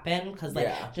could happen. Because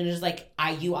Ginger's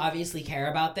you obviously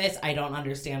care about this. I don't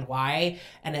understand why.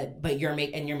 But you're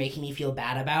making me feel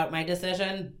bad about my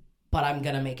decision. But I'm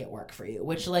gonna make it work for you.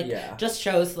 Which just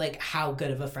shows how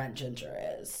good of a friend Ginger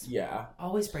is. Yeah.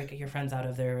 Always break your friends out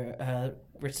of their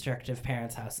restrictive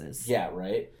parents' houses. Yeah,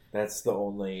 right? That's the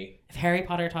only... If Harry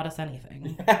Potter taught us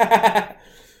anything.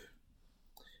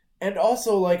 And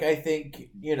also, I think,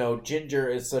 Ginger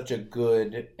is such a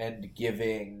good and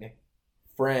giving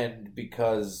friend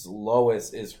because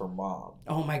Lois is her mom.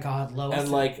 Oh my God, Lois.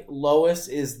 And, Lois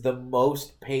is the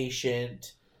most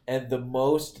patient and the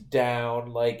most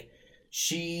down.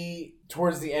 She,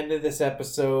 towards the end of this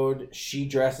episode, she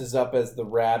dresses up as the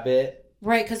rabbit.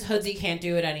 Right, because Hoodsey can't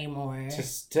do it anymore.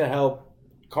 Just to help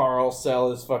Carl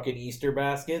sell his fucking Easter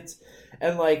baskets.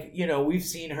 And, like, you know, we've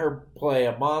seen her play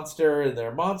a monster in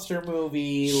their monster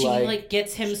movie. She, like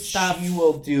gets him stuff. She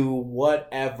will do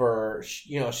whatever.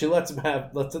 You know, she lets him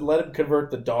let him convert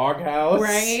the doghouse.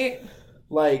 Right?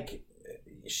 Like,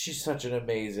 she's such an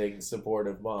amazing,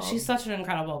 supportive mom. She's such an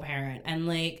incredible parent. And,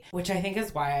 like, which I think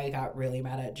is why I got really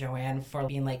mad at Joanne for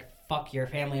being like, fuck your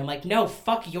family. I'm like, no,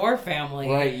 fuck your family.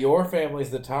 Right, your family's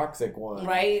the toxic one.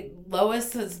 Right?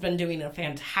 Lois has been doing a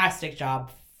fantastic job.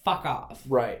 Fuck off.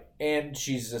 Right. And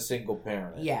she's a single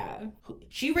parent. Yeah.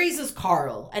 She raises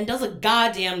Carl and does a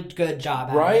goddamn good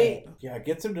job at right? it. Yeah,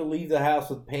 gets him to leave the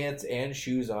house with pants and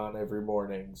shoes on every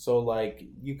morning. So, like,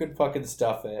 you can fucking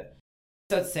stuff it.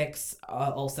 Episode 6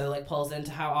 also, like, pulls into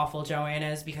how awful Joanne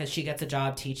is because she gets a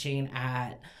job teaching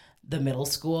at the middle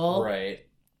school. Right.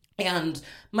 And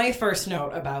my first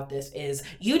note about this is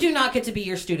you do not get to be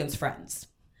your students' friends.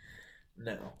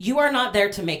 No. You are not there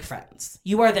to make friends.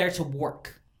 You are there to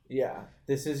work. Yeah,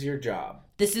 this is your job.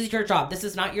 This is your job. This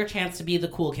is not your chance to be the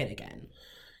cool kid again.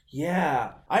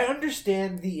 Yeah, I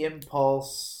understand the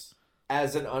impulse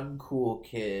as an uncool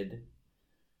kid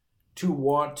to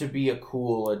want to be a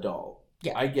cool adult.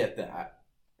 Yeah. I get that.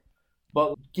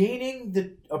 But gaining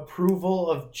the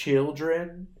approval of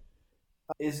children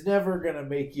is never going to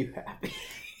make you happy.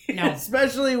 No.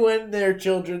 Especially when they're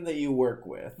children that you work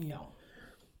with. No.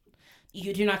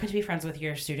 You do not get to be friends with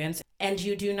your students, and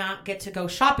you do not get to go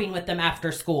shopping with them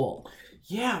after school.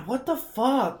 Yeah, what the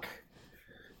fuck?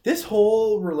 This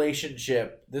whole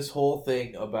relationship, this whole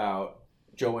thing about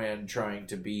Joanne trying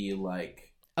to be,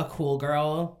 like... a cool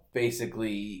girl.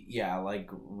 Basically, yeah, like,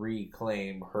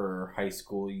 reclaim her high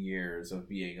school years of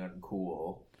being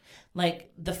uncool.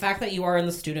 Like, the fact that you are in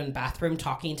the student bathroom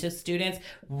talking to students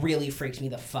really freaked me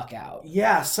the fuck out.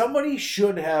 Yeah, somebody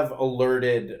should have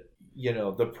alerted... you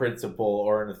know, the principal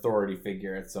or an authority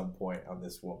figure at some point on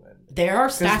this woman. There are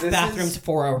staff bathrooms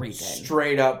for a reason.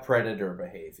 Straight up predator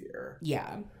behavior.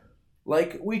 Yeah.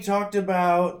 Like, we talked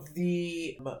about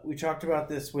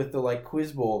this with the, like,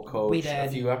 Quiz Bowl coach a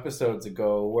few episodes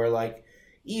ago, where, like,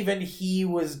 even he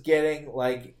was getting,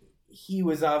 like, he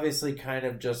was obviously kind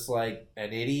of just, like,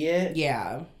 an idiot.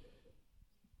 Yeah.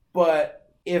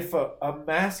 But if a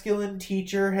masculine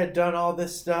teacher had done all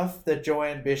this stuff that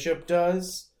Joanne Bishop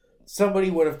does... somebody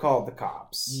would have called the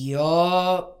cops.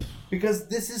 Yup. Because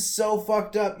this is so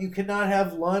fucked up. You cannot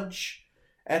have lunch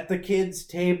at the kids'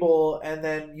 table and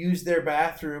then use their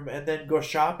bathroom and then go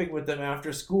shopping with them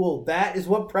after school. That is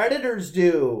what predators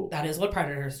do. That is what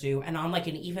predators do. And on, like,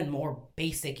 an even more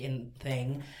basic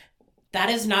thing, that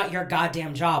is not your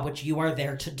goddamn job, which you are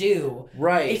there to do.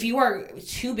 Right. If you are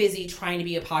too busy trying to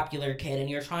be a popular kid and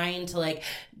you're trying to, like,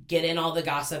 get in all the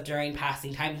gossip during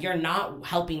passing time, you're not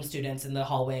helping students in the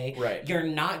hallway. Right. You're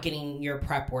not getting your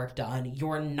prep work done.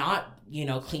 You're not,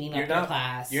 cleaning up your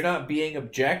class. You're not being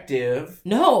objective.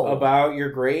 No. About your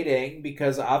grading,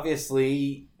 because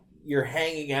obviously you're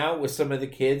hanging out with some of the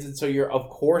kids, and so of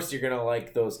course you're going to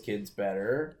like those kids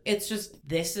better. It's just,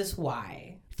 this is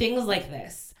why. Things like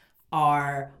this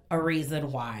are a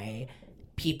reason why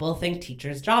people think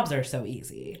teachers' jobs are so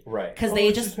easy. Right. Because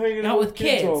they just hang out with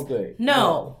kids. All day.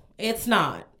 No, it's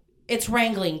not. It's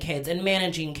wrangling kids and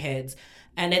managing kids.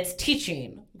 And it's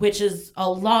teaching, which is a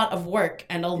lot of work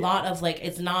and a lot of, like,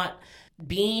 it's not...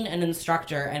 being an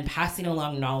instructor and passing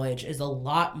along knowledge is a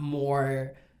lot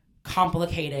more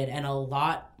complicated and a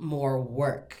lot more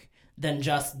work than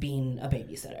just being a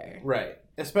babysitter. Right.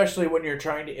 Especially when you're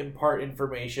trying to impart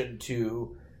information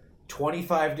to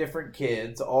 25 different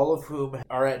kids, all of whom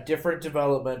are at different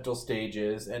developmental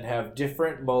stages and have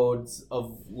different modes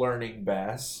of learning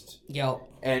best. Yep.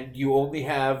 And you only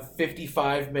have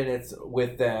 55 minutes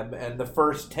with them, and the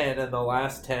first 10 and the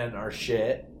last 10 are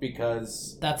shit,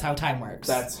 because... that's how time works.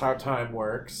 That's how time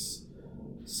works.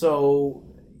 So,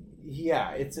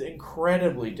 yeah, it's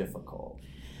incredibly difficult.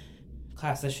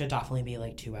 Classes should definitely be,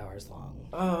 like, 2 hours long.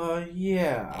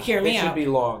 Yeah. Hear me out. They should be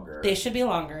longer. They should be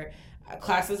longer.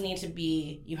 Classes need to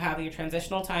be, you have your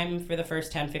transitional time for the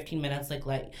first 10, 15 minutes,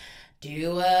 like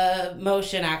do a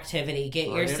motion activity, get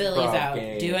your sillies out,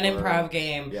 do an improv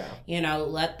game,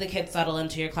 let the kids settle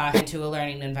into your class, into a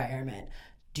learning environment.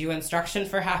 Do instruction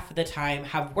for half of the time,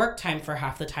 have work time for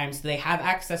half the time, so they have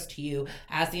access to you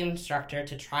as the instructor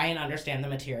to try and understand the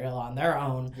material on their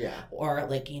own. Yeah. Or,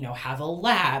 have a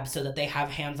lab so that they have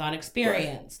hands-on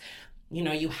experience. Right.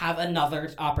 You have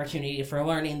another opportunity for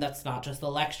learning that's not just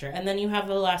the lecture. And then you have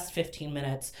the last 15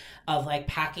 minutes of, like,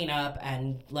 packing up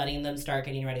and letting them start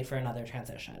getting ready for another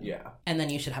transition. Yeah. And then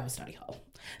you should have a study hall.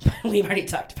 But we've already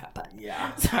talked about that.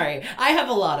 Yeah. Sorry. I have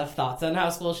a lot of thoughts on how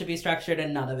school should be structured,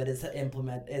 and none of it is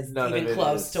even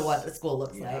close to what the school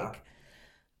looks like.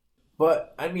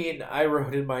 But, I mean, I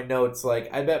wrote in my notes,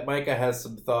 like, I bet Micah has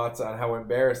some thoughts on how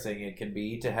embarrassing it can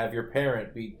be to have your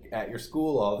parent be at your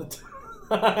school all the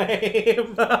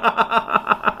time.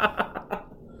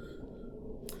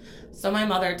 So my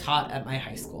mother taught at my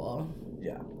high school.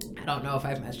 Yeah. I don't know if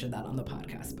I've mentioned that on the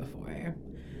podcast before.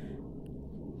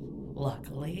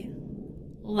 Luckily,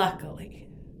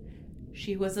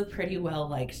 she was a pretty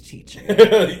well-liked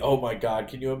teacher. Oh my God,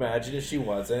 can you imagine if she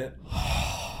wasn't?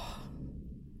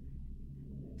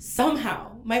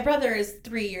 Somehow, my brother is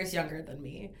 3 years younger than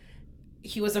me.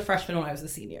 He was a freshman when I was a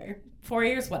senior. 4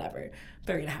 years, whatever.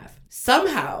 3.5.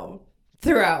 Somehow,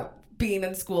 throughout being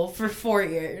in school for 4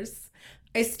 years,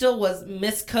 I still was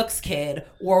Miss Cook's kid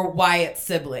or Wyatt's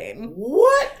sibling.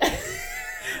 What?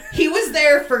 He was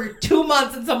there for 2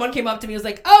 months and someone came up to me and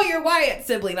was like, oh, you're Wyatt's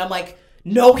sibling. I'm like,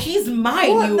 no, he's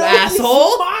mine, what? You asshole.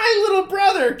 He's my little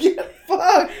brother. Get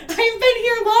fucked. I've been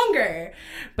here longer.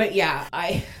 But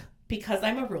yeah, because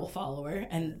I'm a rule follower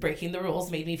and breaking the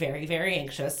rules made me very, very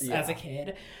anxious as a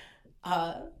kid.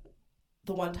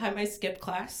 The one time I skipped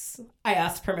class, I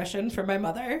asked permission from my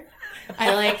mother.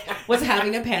 I was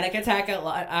having a panic attack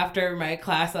after my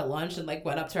class at lunch and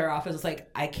went up to her office. Was like,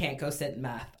 I can't go sit in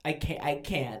math. I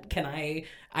can't. Can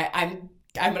I'm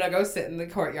going to go sit in the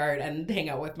courtyard and hang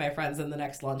out with my friends in the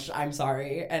next lunch. I'm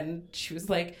sorry. And she was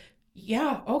like,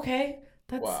 yeah, okay.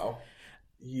 That's wow.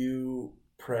 You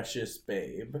precious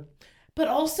babe. But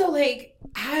also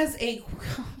as a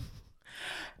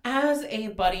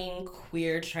budding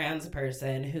queer trans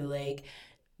person who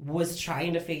was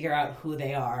trying to figure out who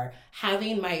they are,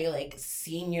 having my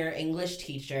senior English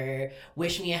teacher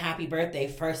wish me a happy birthday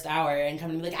first hour and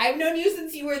come to me I've known you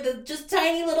since you were just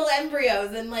tiny little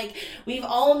embryos, and we've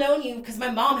all known you because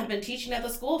my mom had been teaching at the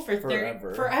school for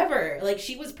forever.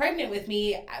 She was pregnant with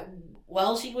me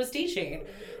while she was teaching,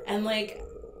 and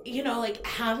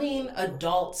having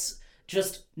adults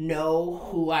just know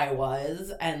who I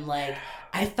was, and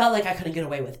I felt like I couldn't get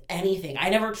away with anything. I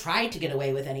never tried to get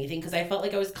away with anything because I felt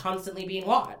like I was constantly being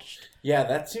watched. Yeah,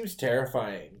 that seems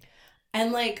terrifying.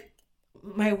 And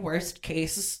my worst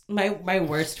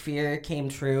fear came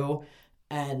true.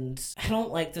 And I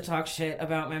don't like to talk shit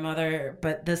about my mother,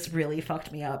 but this really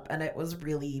fucked me up and it was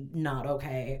really not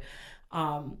okay.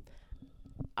 The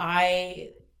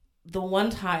one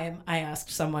time I asked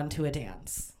someone to a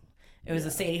dance. It was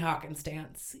a Sadie Hawkins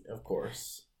dance. Of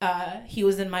course. He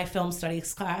was in my film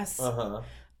studies class. Uh-huh.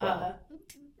 Wow.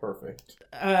 Perfect.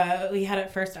 We had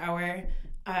it first hour,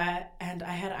 and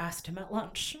I had asked him at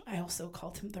lunch. I also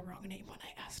called him the wrong name when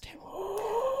I asked him.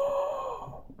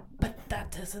 But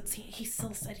that doesn't seem... He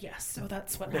still said yes, so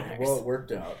that's what matters. Well, it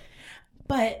worked out.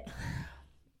 But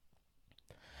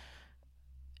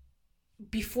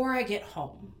before I get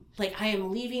home, I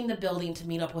am leaving the building to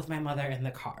meet up with my mother in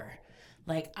the car.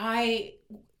 I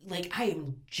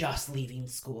am just leaving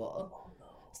school. Oh, no.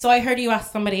 So I heard you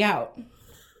ask somebody out.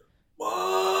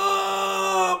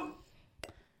 Mom!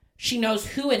 She knows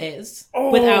who it is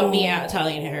without me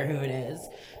telling her who it is.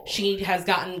 She has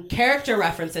gotten character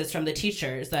references from the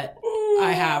teachers that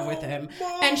I have with him.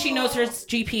 Mom. And she knows her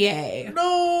GPA.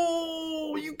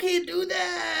 No! You can't do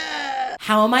that!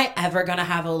 How am I ever going to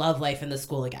have a love life in the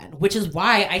school again? Which is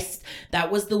why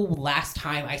that was the last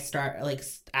time I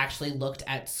actually looked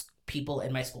at people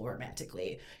in my school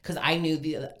romantically, because I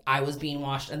knew I was being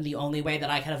watched, and the only way that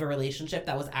I could have a relationship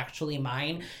that was actually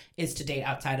mine is to date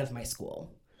outside of my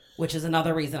school, which is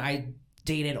another reason I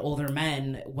dated older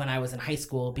men when I was in high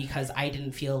school, because I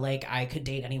didn't feel like I could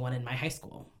date anyone in my high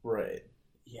school. Right.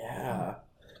 Yeah.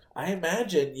 I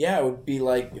imagine, it would be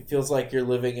it feels like you're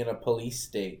living in a police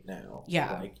state now.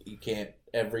 Yeah. You can't,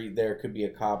 there could be a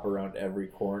cop around every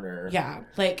corner. Yeah.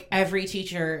 Every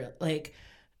teacher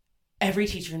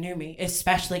knew me,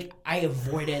 especially I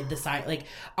avoided the science.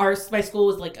 My school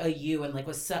was a U, and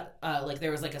was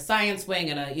there was a science wing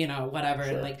and a whatever,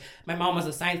 sure. And my mom was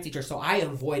a science teacher, so I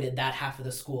avoided that half of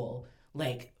the school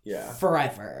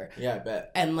forever. Yeah, I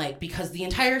bet. And because the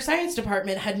entire science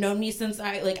department had known me since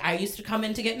I used to come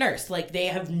in to get nursed. They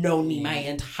have known me my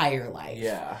entire life.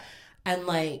 Yeah. And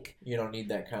you don't need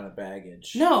that kind of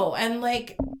baggage. No, and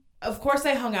of course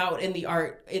I hung out in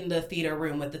the theater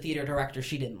room with the theater director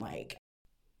she didn't like.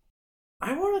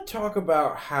 I want to talk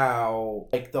about how,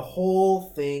 the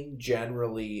whole thing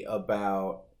generally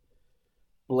about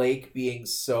Blake being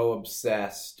so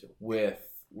obsessed with,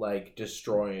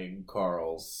 destroying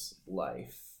Carl's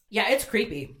life. Yeah, it's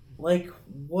creepy.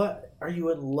 What? Are you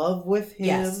in love with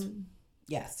him?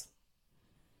 Yes.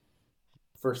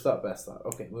 First thought, best thought.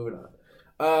 Okay, moving on.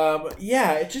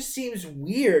 Yeah, it just seems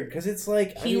weird, because it's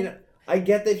I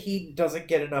get that he doesn't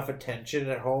get enough attention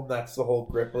at home. That's the whole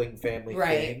Grippling family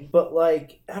Right. thing. But,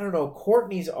 like, I don't know,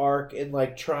 Courtney's arc in,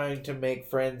 like, trying to make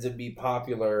friends and be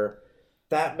popular,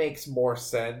 that makes more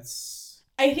sense.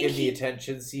 I think in the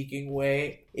attention-seeking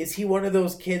way. Is he one of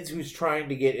those kids who's trying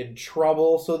to get in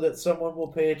trouble so that someone will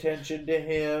pay attention to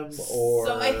him? Or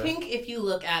So I think if you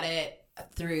look at it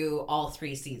through all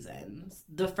 3 seasons,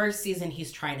 the first season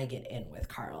he's trying to get in with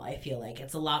Carl. I feel like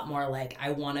it's a lot more like,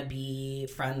 I want to be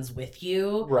friends with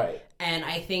you. Right. And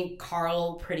I think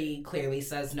Carl pretty clearly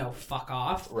says, no, fuck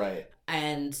off. Right.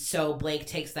 And so Blake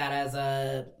takes that as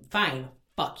a, fine,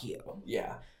 fuck you.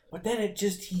 Yeah. But then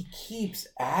he keeps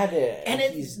at it. And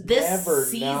he's this never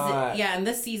season, not... yeah, and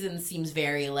this season seems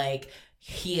very like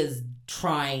he is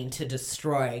trying to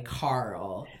destroy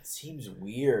Carl. It seems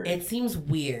weird.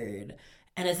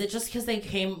 And is it just because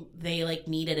they like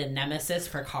needed a nemesis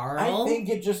for Carl? I think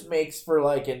it just makes for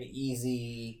like an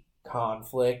easy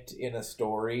conflict in a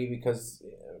story because,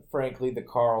 frankly, the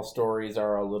Carl stories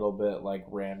are a little bit like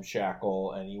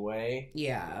ramshackle anyway.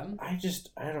 Yeah. I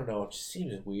don't know. It just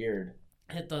seems weird.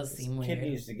 It does seem weird. Kid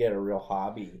needs to get a real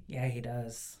hobby. Yeah, he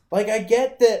does. Like, I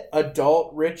get that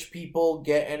adult rich people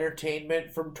get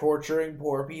entertainment from torturing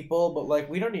poor people, but, like,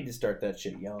 we don't need to start that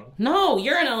shit young. No,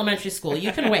 you're in elementary school.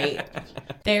 You can wait.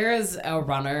 There is a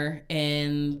runner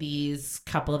in these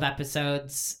couple of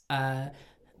episodes that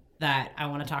I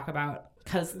want to talk about.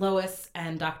 Because Lois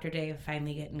and Dr. Dave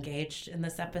finally get engaged in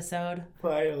this episode.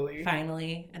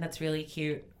 Finally. And it's really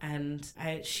cute. And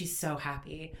she's so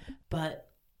happy. But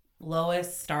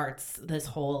Lois starts this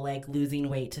whole, like, losing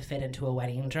weight to fit into a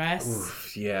wedding dress.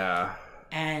 Oof, yeah.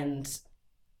 And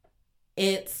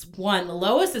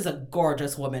Lois is a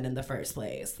gorgeous woman in the first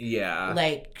place. Yeah.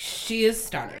 Like, she is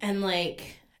stunning. And,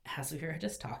 like, as we were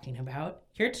just talking about,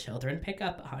 your children pick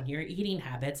up on your eating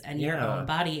habits and your own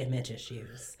body image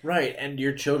issues. Right, and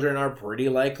your children are pretty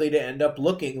likely to end up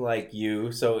looking like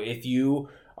you. So if you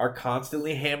are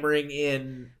constantly hammering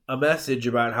in a message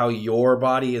about how your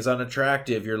body is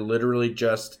unattractive, you're literally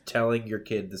just telling your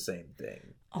kid the same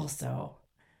thing. Also,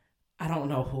 I don't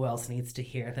know who else needs to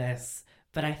hear this,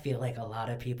 but I feel like a lot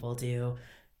of people do.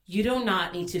 You do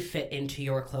not need to fit into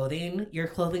your clothing. Your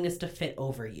clothing is to fit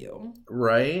over you.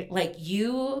 Right? Like,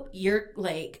 your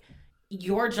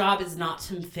job is not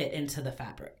to fit into the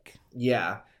fabric.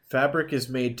 Yeah. Fabric is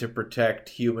made to protect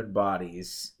human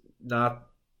bodies.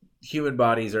 Human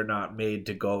bodies are not made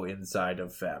to go inside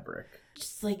of fabric.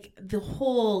 Just, like, the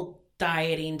whole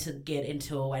dieting to get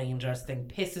into a wedding dress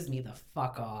thing pisses me the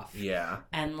fuck off. Yeah.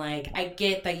 And, like, I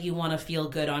get that you want to feel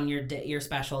good on your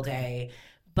special day,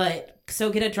 but so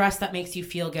get a dress that makes you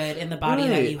feel good in the body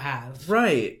that you have.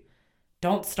 Right.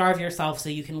 Don't starve yourself so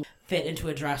you can fit into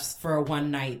a dress for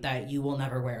one night that you will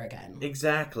never wear again.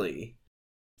 Exactly.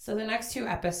 So the next 2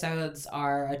 episodes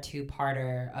are a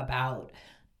 2-parter about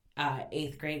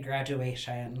 8th grade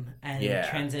graduation and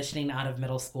transitioning out of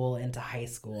middle school into high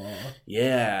school.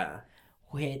 Yeah.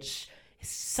 Which is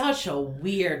such a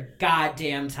weird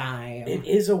goddamn time. It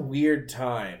is a weird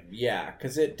time, yeah,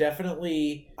 because it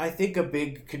definitely, I think a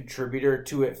big contributor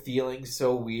to it feeling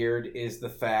so weird is the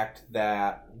fact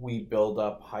that we build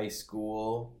up high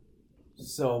school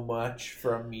so much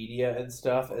from media and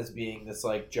stuff as being this,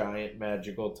 like, giant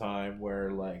magical time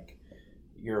where, like,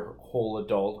 your whole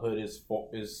adulthood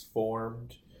is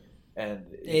formed, and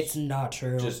it's not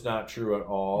true. Just not true at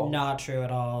all. Not true at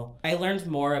all. I learned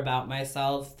more about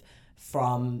myself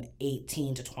from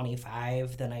 18 to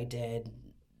 25 than I did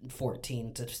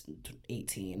 14 to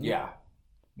 18. Yeah.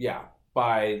 Yeah.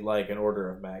 By, like, an order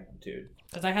of magnitude.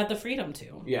 Because I had the freedom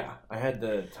to. Yeah. I had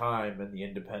the time and the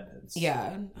independence.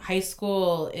 Yeah. High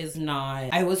school is not...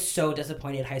 I was so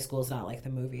disappointed high school is not like the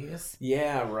movies.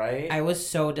 Yeah, right? I was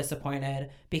so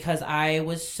disappointed because I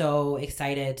was so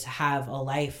excited to have a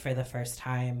life for the first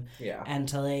time. Yeah. And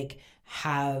to, like,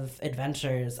 have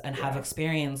adventures and have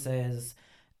experiences.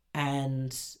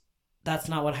 And that's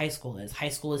not what high school is. High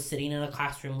school is sitting in a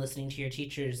classroom listening to your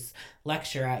teachers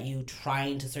lecture at you,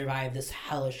 trying to survive this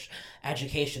hellish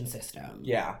education system.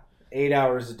 Yeah. 8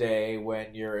 hours a day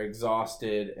when you're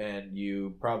exhausted and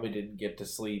you probably didn't get to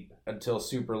sleep until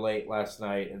super late last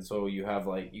night, and so you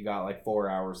got 4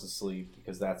 hours of sleep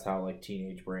because that's how, like,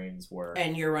 teenage brains work.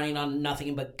 And you're running on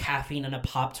nothing but caffeine and a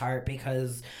Pop-Tart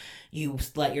because you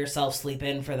let yourself sleep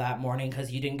in for that morning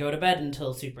because you didn't go to bed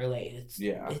until super late.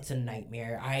 It's a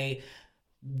nightmare. I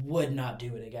would not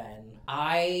do it again.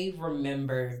 I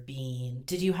remember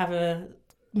did you have a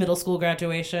middle school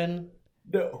graduation?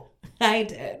 No. I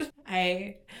did.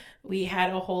 We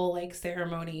had a whole, like,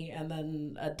 ceremony and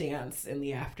then a dance in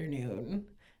the afternoon.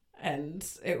 And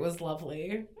it was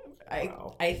lovely.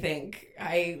 I think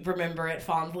I remember it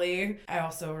fondly. I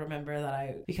also remember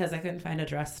that because I couldn't find a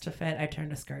dress to fit, I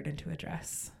turned a skirt into a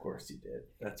dress. Of course you did.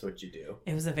 That's what you do.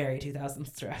 It was a very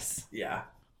 2000s dress. Yeah.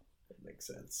 That makes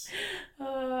sense.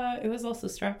 It was also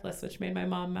strapless, which made my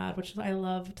mom mad, which I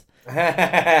loved.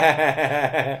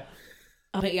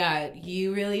 But yeah,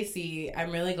 you really see,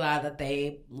 I'm really glad that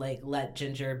they let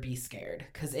Ginger be scared,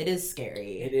 because it is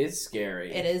scary. It is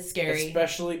scary. It is scary.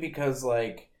 Especially because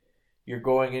you're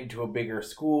going into a bigger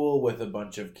school with a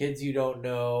bunch of kids you don't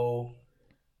know.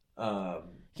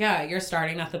 Yeah, you're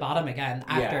starting at the bottom again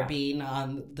after being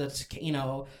on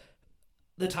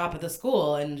the top of the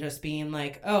school and just being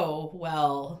like, oh,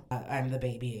 well, I'm the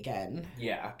baby again.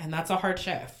 Yeah. And that's a hard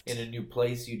shift. In a new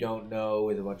place you don't know,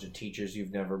 with a bunch of teachers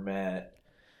you've never met.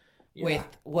 Yeah.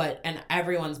 And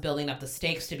everyone's building up the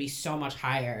stakes to be so much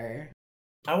higher.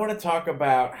 I want to talk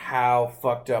about how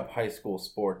fucked up high school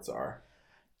sports are.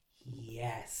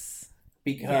 Yes.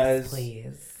 Because yes,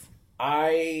 please.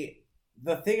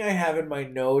 The thing I have in my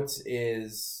notes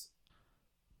is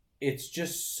it's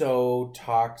just so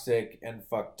toxic and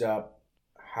fucked up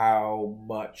how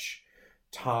much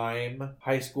time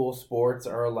high school sports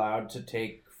are allowed to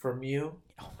take from you.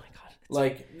 Oh my God.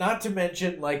 Not to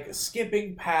mention,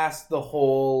 skipping past the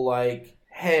whole,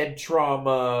 head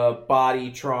trauma,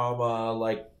 body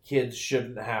trauma, kids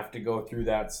shouldn't have to go through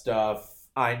that stuff.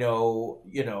 I know,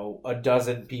 a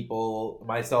dozen people,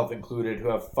 myself included, who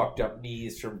have fucked up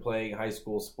knees from playing high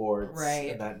school sports.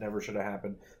 Right. And that never should have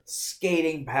happened.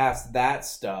 Skating past that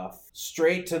stuff,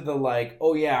 straight to the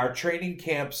oh yeah, our training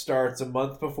camp starts a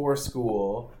month before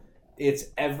school. It's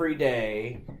every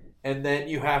day. And then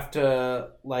you have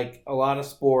to, a lot of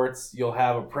sports, you'll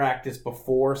have a practice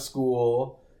before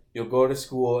school. You'll go to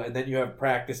school, and then you have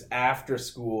practice after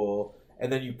school.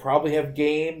 And then you probably have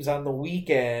games on the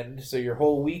weekend, so your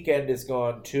whole weekend is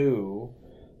gone too.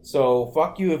 So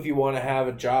fuck you if you want to have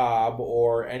a job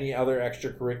or any other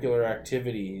extracurricular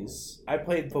activities. I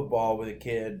played football with a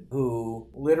kid who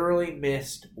literally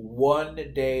missed one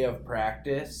day of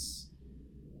practice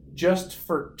just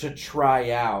to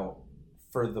try out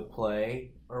for the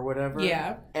play or whatever.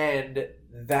 Yeah. And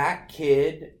that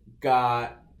kid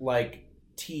got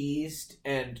teased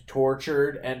and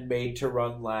tortured and made to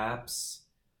run laps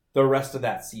the rest of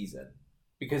that season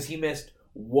because he missed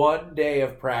one day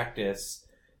of practice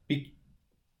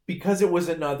because it was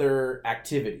another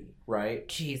activity, right?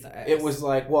 Jesus. It was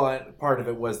part of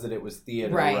it was that it was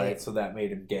theater, right? So that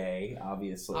made him gay,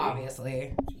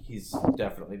 obviously. He's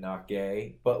definitely not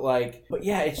gay. But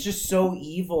yeah, it's just so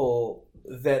evil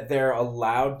that they're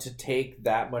allowed to take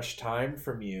that much time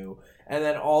from you. And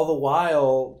then all the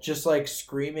while, just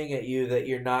screaming at you that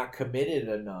you're not committed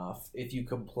enough if you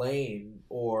complain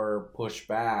or push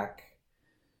back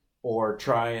or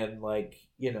try and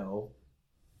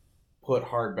put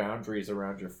hard boundaries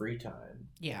around your free time.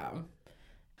 Yeah.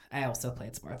 I also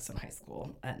played sports in high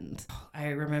school. And I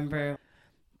remember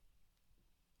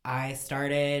I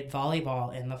started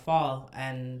volleyball in the fall.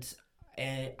 And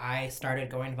I started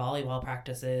going to volleyball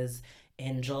practices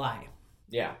in July.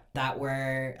 Yeah. That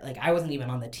were I wasn't even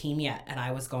on the team yet, and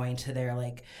I was going to their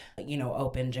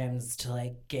open gyms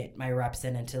to get my reps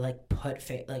in and to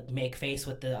make face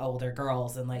with the older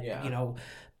girls and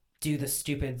do the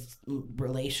stupid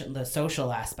the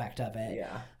social aspect of it.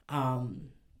 Yeah.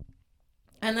 And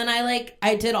then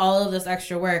I did all of this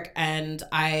extra work, and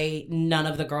none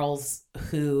of the girls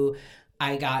who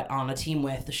I got on a team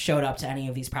with showed up to any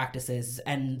of these practices,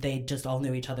 and they just all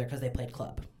knew each other because they played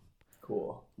club.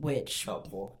 Cool. Which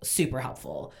helpful. Super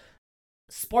helpful.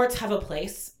 Sports have a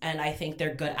place, and I think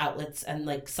they're good outlets, and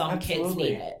some kids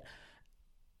need it.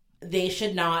 They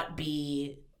should not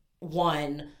be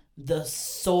the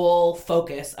sole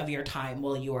focus of your time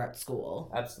while you are at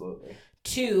school. Absolutely.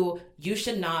 2, you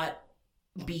should not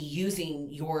be using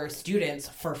your students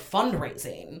for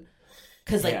fundraising.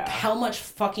 Because how much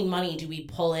fucking money do we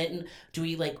pull in? Do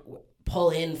we pull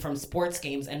in from sports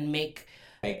games and make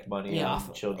money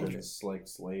off children's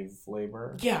slave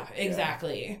labor? Yeah,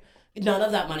 exactly. Yeah. None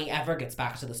of that money ever gets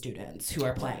back to the students who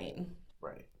are playing.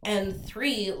 Right. And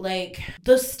 3,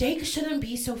 the stakes shouldn't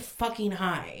be so fucking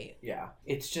high. Yeah.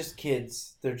 It's just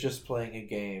kids. They're just playing a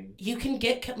game. You can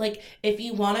get, if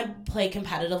you want to play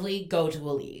competitively, go to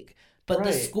a league. But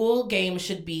the school game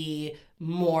should be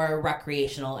more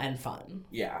recreational and fun.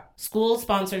 Yeah.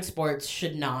 School-sponsored sports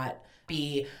should not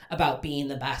be about being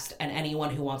the best, and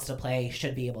anyone who wants to play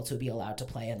should be able to be allowed to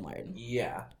play and learn.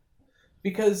 Yeah.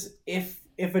 Because if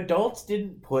adults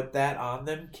didn't put that on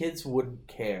them, kids wouldn't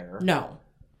care. No.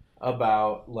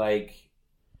 About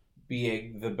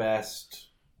being the best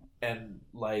and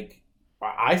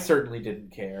I certainly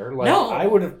didn't care. Like, No. I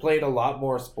would have played a lot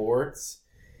more sports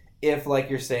if, like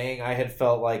you're saying, I had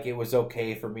felt like it was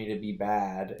okay for me to be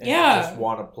bad and just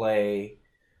want to play.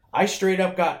 I straight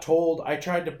up got told, I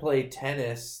tried to play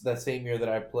tennis the same year that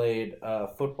I played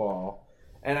football,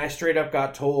 and I straight up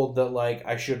got told that, like,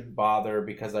 I shouldn't bother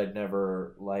because I'd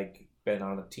never, like, been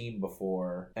on a team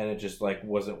before, and it just, like,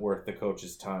 wasn't worth the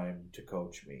coach's time to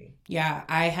coach me. Yeah,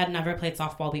 I had never played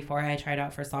softball before. I tried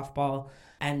out for softball,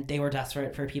 and they were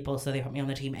desperate for people, so they put me on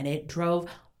the team, and it drove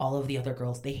all of the other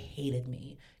girls. They hated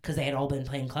me because they had all been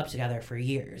playing club together for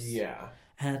years. Yeah.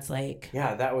 And it's like...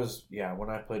 Yeah, that was... Yeah,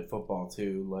 when I played football,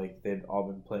 too, like, they'd all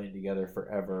been playing together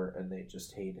forever, and they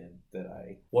just hated that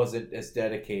I wasn't as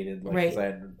dedicated, like, because I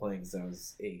hadn't been playing since I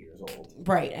was 8 years old.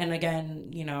 Right, and again,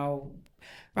 you know,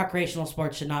 recreational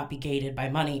sports should not be gated by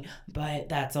money, but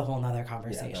that's a whole nother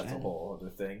conversation. Yeah, that's a whole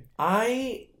other thing.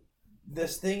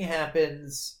 This thing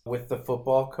happens with the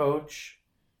football coach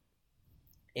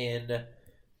in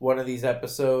one of these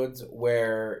episodes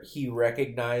where he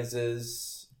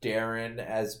recognizes Darren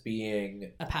as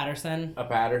being a Patterson,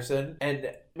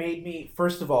 and made me,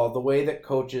 first of all, the way that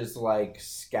coaches like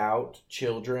scout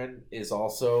children is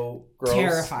also gross.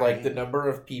 Terrifying. Like the number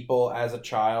of people as a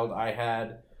child I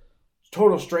had,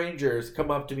 total strangers,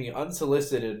 come up to me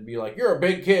unsolicited and be like, "You're a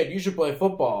big kid, you should play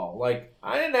football." Like,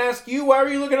 I didn't ask you, why were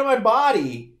you looking at my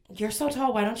body? You're so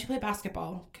tall, why don't you play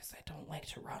basketball? Because I don't like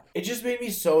to run. It just made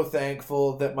me so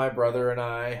thankful that my brother and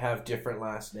I have different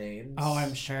last names. Oh,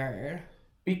 I'm sure.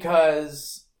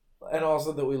 Because, and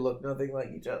also that we look nothing like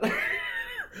each other.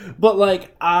 But,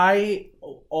 like, I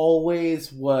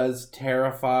always was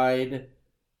terrified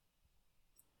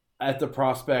at the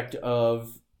prospect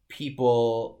of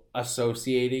people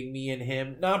associating me and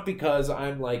him. Not because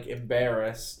I'm, like,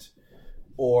 embarrassed,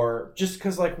 or just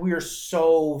because, like, we are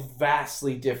so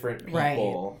vastly different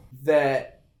people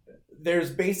that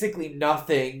there's basically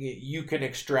nothing you can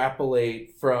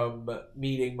extrapolate from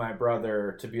meeting my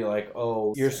brother to be like,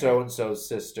 oh, you're so-and-so's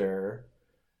sister.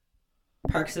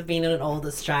 Perks of being an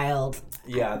oldest child.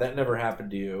 Yeah, that never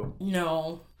happened to you.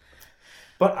 No.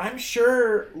 But I'm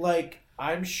sure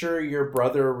your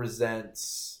brother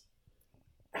resents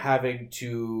having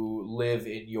to live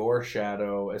in your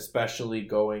shadow, especially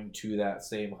going to that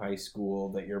same high school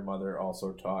that your mother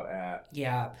also taught at.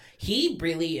 Yeah. He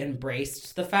really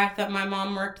embraced the fact that my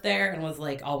mom worked there and was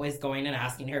like always going and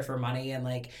asking her for money and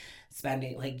like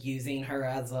spending, like using her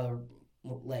as a,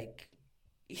 like...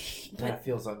 That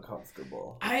feels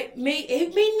uncomfortable. It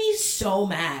made me so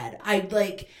mad. I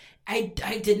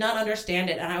did not understand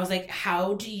it, and I was like,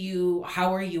 how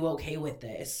are you okay with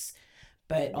this?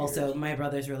 But also, my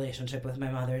brother's relationship with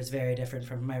my mother is very different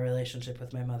from my relationship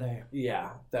with my mother.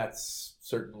 Yeah, that's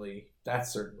certainly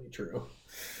true.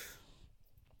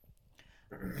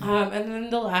 And then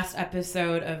the last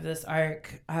episode of this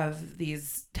arc of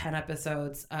these 10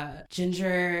 episodes,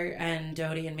 Ginger and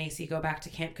Dodie and Macy go back to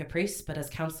Camp Caprice, but as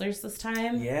counselors this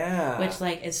time. Yeah. Which,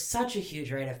 like, is such a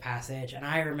huge rite of passage. And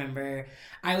I remember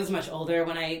I was much older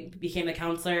when I became a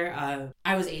counselor.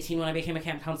 I was 18 when I became a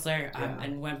camp counselor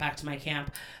and went back to my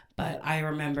camp. But I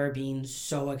remember being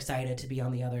so excited to be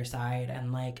on the other side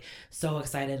and, like, so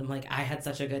excited. I'm like, I had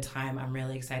such a good time. I'm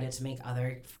really excited to make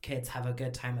other kids have a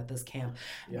good time at this camp.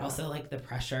 Yeah. And also, like, the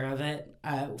pressure of it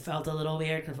felt a little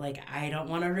weird because, like, I don't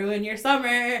want to ruin your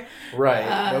summer.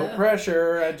 Right. No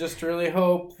pressure. I just really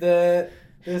hope that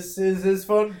this is as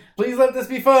fun. Please let this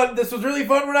be fun. This was really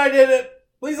fun when I did it.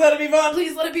 Please let it be fun.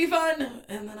 Please let it be fun.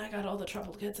 And then I got all the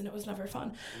troubled kids and it was never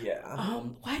fun. Yeah.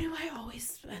 Why do I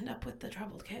always end up with the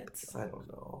troubled kids? I don't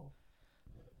know.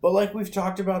 But, like, we've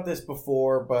talked about this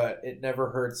before, but it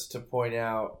never hurts to point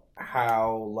out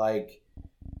how, like,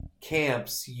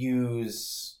 camps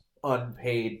use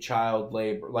unpaid child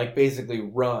labor, like, basically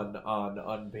run on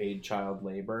unpaid child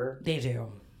labor. They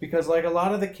do. Because, like, a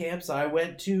lot of the camps I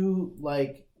went to,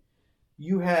 like,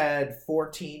 you had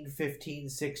 14, 15,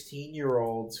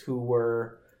 16-year-olds who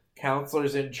were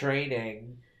counselors in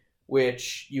training,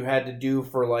 which you had to do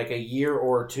for like a year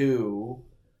or two,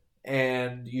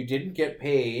 and you didn't get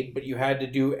paid, but you had to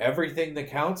do everything the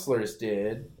counselors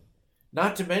did.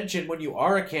 Not to mention, when you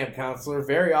are a camp counselor,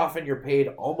 very often you're paid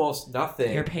almost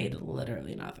nothing. You're paid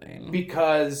literally nothing.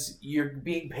 Because you're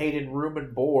being paid in room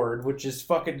and board, which is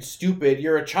fucking stupid.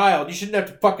 You're a child. You shouldn't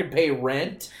have to fucking pay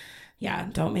rent. Yeah,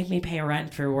 don't make me pay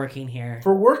rent for working here.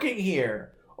 For working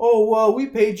here. Oh, well, we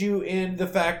paid you in the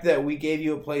fact that we gave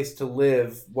you a place to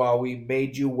live while we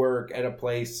made you work at a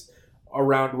place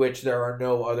around which there are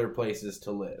no other places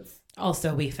to live.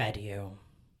 Also, we fed you.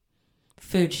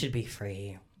 Food should be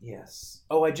free. Yes.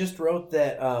 Oh, I just wrote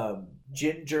that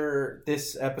Ginger,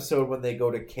 this episode when they go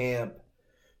to camp,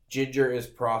 Ginger is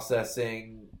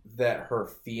processing that her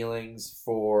feelings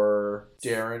for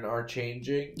Darren are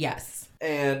changing. Yes.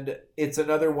 And it's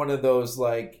another one of those,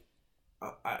 like,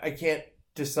 I can't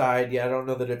decide yet. I don't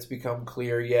know that it's become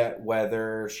clear yet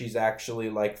whether she's actually,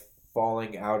 like,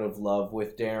 falling out of love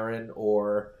with Darren,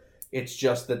 or it's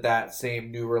just that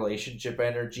same new relationship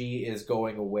energy is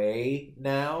going away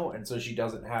now, and so she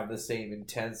doesn't have the same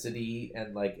intensity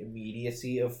and, like,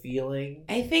 immediacy of feeling.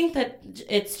 I think that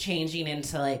it's changing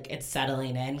into, like, it's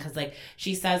settling in, because, like,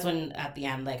 she says when at the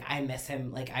end, like, I miss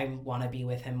him, like, I want to be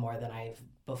with him more than I've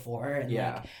before, and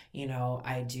like, you know,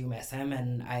 I do miss him,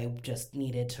 and I just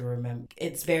needed to remember.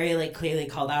 It's very, like, clearly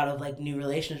called out of, like, new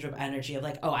relationship energy of,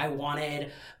 like, oh, I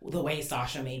wanted the way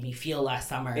Sasha made me feel last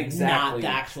summer, not the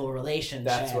actual relationship.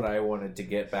 That's what I wanted to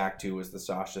get back to, was the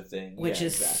Sasha thing, which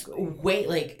is way,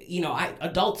 like, you know,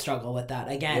 adults struggle with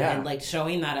that again, and like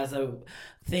showing that as a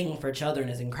thing for children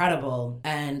is incredible.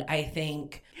 And I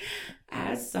think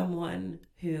as someone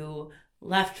who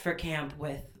left for camp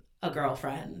with a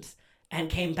girlfriend and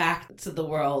came back to the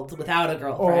world without a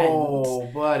girlfriend. Oh,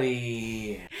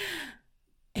 buddy.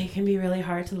 It can be really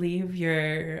hard to leave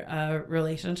your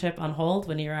relationship on hold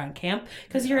when you're on camp,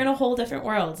 because you're in a whole different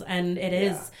world, and it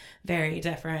is very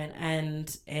different.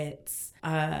 And it's,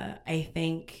 I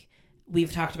think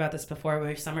we've talked about this before,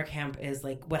 where summer camp is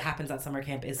like, what happens at summer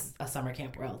camp is a summer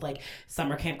camp world. Like,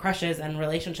 summer camp crushes and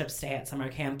relationships stay at summer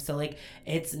camp. So, like,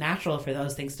 it's natural for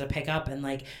those things to pick up, and,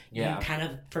 like, you kind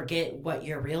of forget what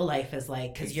your real life is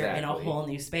like, because you're in a whole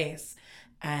new space.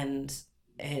 And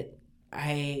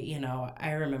I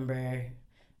remember,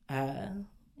 summer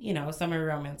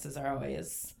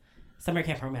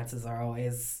camp romances are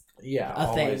always a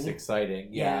thing. Always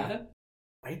exciting. Yeah.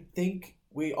 I think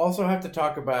we also have to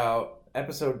talk about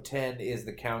episode 10 is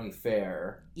the county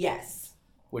fair. Yes.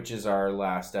 Which is our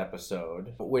last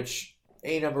episode, which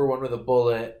number one with a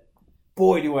bullet.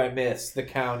 Boy, do I miss the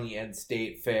county and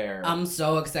state fair. I'm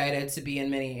so excited to be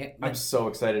in I'm so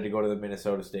excited to go to the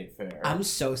Minnesota State Fair. I'm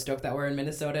so stoked that we're in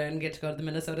Minnesota and get to go to the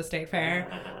Minnesota State Fair.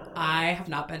 I have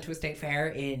not been to a state fair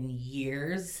in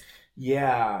years.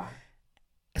 Yeah.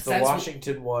 The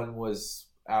Washington one was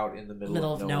out in the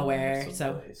middle of nowhere.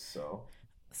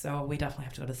 So we definitely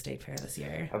have to go to the state fair this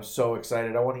year. I'm so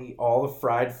excited. I want to eat all the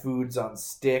fried foods on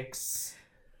sticks.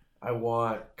 I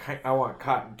want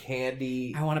cotton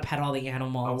candy. I want to pet all the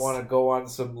animals. I want to go on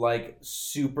some, like,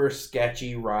 super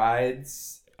sketchy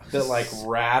rides that, like,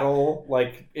 rattle,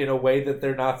 like, in a way that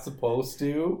they're not supposed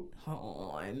to.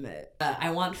 Oh,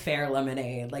 I want fair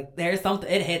lemonade. Like, there's something,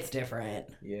 it hits different.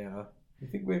 Yeah. You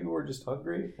think maybe we're just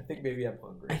hungry? I think maybe I'm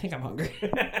hungry. I think I'm hungry.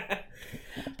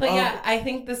 But yeah, I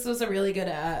think this was a really good,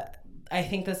 I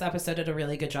think this episode did a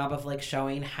really good job of, like,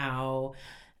 showing how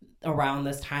around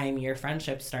this time your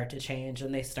friendships start to change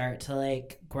and they start to,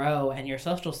 like, grow, and your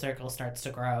social circle starts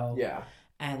to grow. Yeah.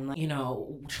 And, you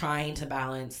know, trying to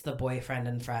balance the boyfriend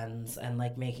and friends and,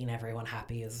 like, making everyone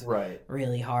happy is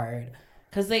really hard.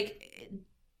 Because, like,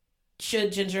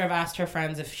 should Ginger have asked her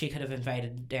friends if she could have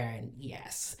invited Darren?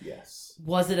 Yes.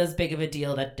 Was it as big of a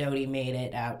deal that Dodie made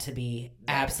it out to be?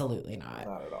 No, absolutely not.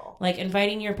 Not at all. Like,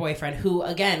 inviting your boyfriend, who,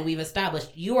 again, we've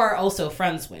established you are also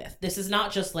friends with. This is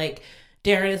not just, like,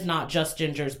 Darren is not just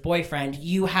Ginger's boyfriend.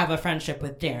 You have a friendship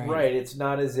with Darren. Right. It's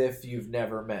not as if you've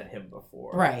never met him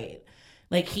before. Right.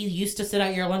 Like, he used to sit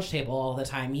at your lunch table all the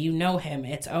time. You know him.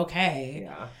 It's okay.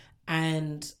 Yeah.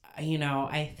 And, you know,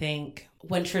 I think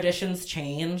when traditions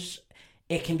change,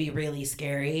 it can be really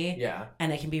scary. Yeah.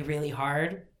 And it can be really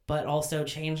hard. But also,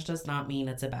 change does not mean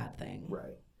it's a bad thing.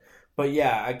 Right. But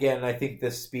yeah, again, I think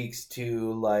this speaks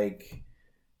to, like,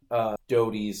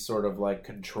 Dodie's sort of, like,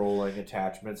 controlling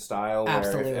attachment style.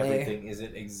 Absolutely. Where if everything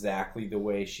isn't exactly the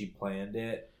way she planned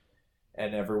it,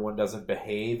 and everyone doesn't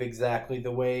behave exactly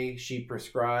the way she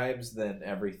prescribes, then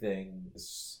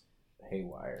everything's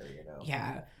haywire, you know?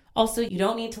 Yeah. Also, you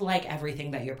don't need to like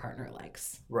everything that your partner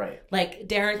likes. Right. Like,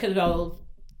 Darren could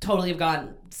totally have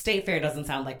gone, State Fair doesn't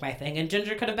sound like my thing, and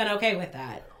Ginger could have been okay with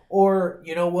that. Or,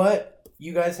 you know what?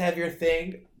 You guys have your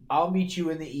thing. I'll meet you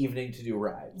in the evening to do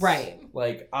rides. Right.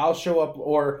 Like, I'll show up,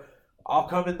 or I'll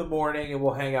come in the morning and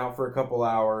we'll hang out for a couple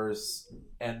hours,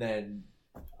 and then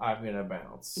I'm going to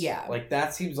bounce. Yeah. Like,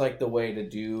 that seems like the way to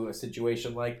do a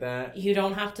situation like that. You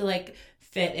don't have to, like,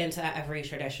 fit into every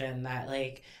tradition that,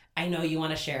 like, I know you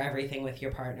want to share everything with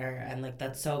your partner, and, like,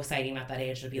 that's so exciting at that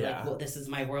age to be like, well, this is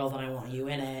my world and I want you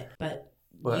in it. But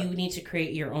you need to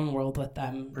create your own world with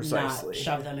them, not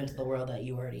shove them into the world that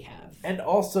you already have. And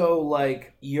also,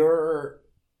 like, your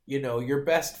your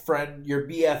best friend, your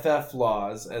BFF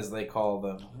laws, as they call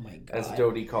them, oh my God. as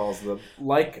Dodie calls them,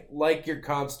 like your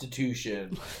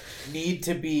Constitution, need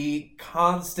to be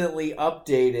constantly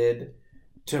updated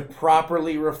to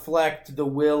properly reflect the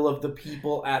will of the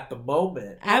people at the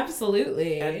moment.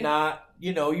 Absolutely. And not,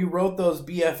 you wrote those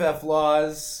BFF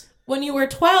laws when you were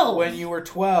 12. When you were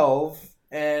 12,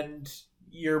 and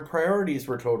your priorities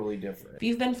were totally different. If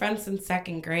you've been friends since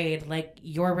second grade, like,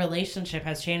 your relationship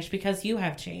has changed because you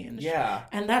have changed. Yeah.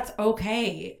 And that's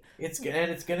okay. It's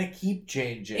going to keep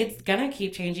changing. It's going to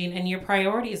keep changing, and your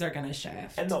priorities are going to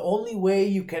shift. And the only way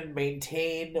you can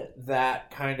maintain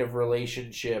that kind of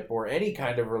relationship, or any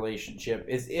kind of relationship,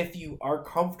 is if you are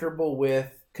comfortable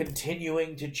with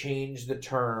continuing to change the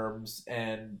terms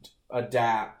and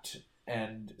adapt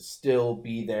and still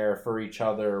be there for each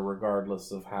other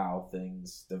regardless of how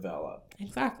things develop.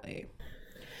 Exactly.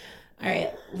 All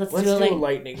right, let's do a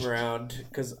lightning round,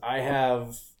 because I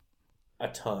have a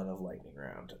ton of lightning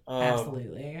round.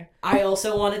 Absolutely. I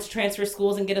also wanted to transfer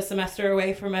schools and get a semester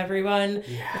away from everyone.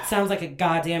 Yeah. It sounds like a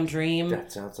goddamn dream.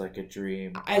 That sounds like a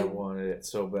dream. I wanted it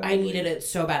so bad. I needed it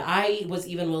so bad. I was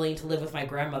even willing to live with my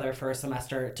grandmother for a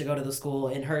semester to go to the school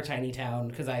in her tiny town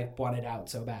because I wanted out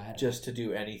so bad. Just to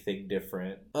do anything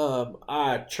different.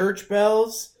 Church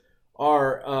bells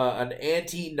are an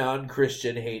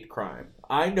anti-non-Christian hate crime.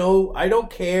 I don't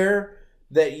care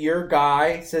that your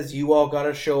guy says you all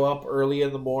gotta show up early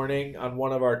in the morning on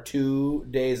one of our 2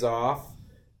 days off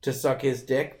to suck his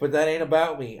dick, but that ain't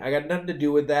about me. I got nothing to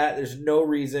do with that. There's no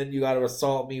reason you gotta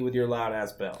assault me with your loud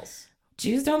ass bells.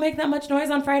 Jews don't make that much noise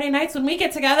on Friday nights when we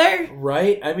get together.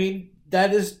 Right? I mean,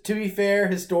 that is, to be fair,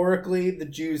 historically, the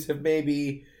Jews have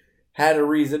maybe had a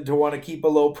reason to want to keep a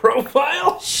low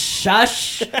profile.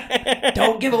 Shush!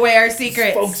 Don't give away our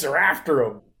secrets. These folks are after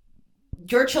them.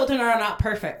 Your children are not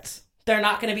perfect. They're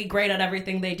not going to be great at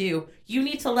everything they do. You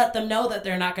need to let them know that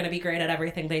they're not going to be great at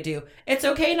everything they do. It's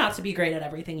okay not to be great at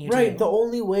everything you do. Right. The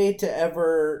only way to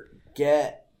ever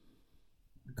get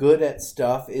good at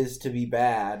stuff is to be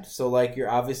bad. So, like, you're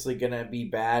obviously going to be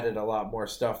bad at a lot more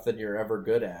stuff than you're ever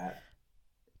good at.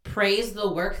 Praise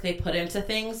the work they put into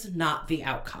things, not the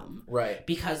outcome. Right.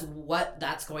 Because what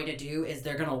that's going to do is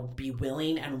they're going to be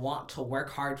willing and want to work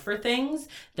hard for things.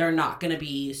 They're not going to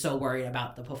be so worried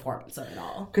about the performance of it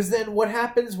all. Because then what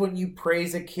happens when you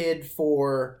praise a kid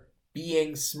for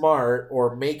being smart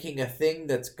or making a thing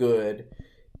that's good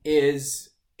is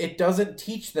it doesn't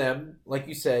teach them, like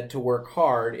you said, to work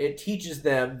hard. It teaches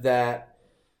them that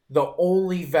the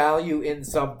only value in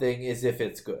something is if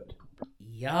it's good.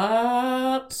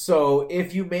 Yup. So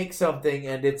if you make something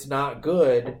and it's not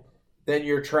good, then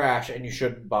you're trash and you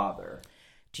shouldn't bother.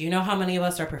 Do you know how many of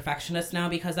us are perfectionists now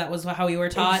because that was how we were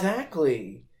taught?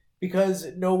 Exactly. Because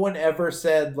no one ever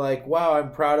said, like, wow,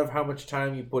 I'm proud of how much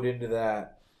time you put into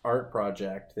that art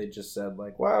project. They just said,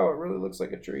 like, wow, it really looks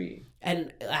like a tree.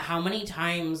 And how many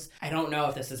times, I don't know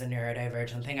if this is a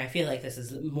neurodivergent thing. I feel like this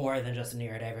is more than just a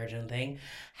neurodivergent thing.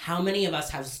 How many of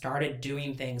us have started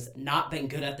doing things, not been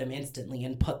good at them instantly,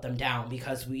 and put them down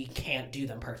because we can't do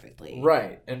them perfectly?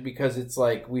 Right. And because it's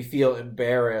like we feel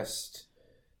embarrassed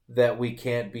that we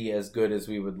can't be as good as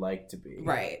we would like to be.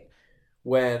 Right.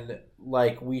 When,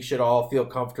 like, we should all feel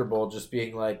comfortable just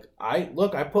being like, I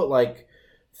put, like,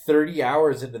 30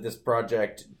 hours into this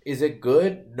project. Is it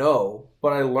good? No.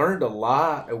 But I learned a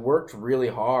lot. I worked really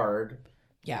hard.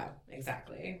 Yeah,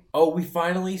 exactly. Oh, we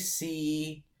finally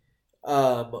see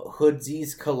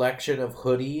Hoodsy's collection of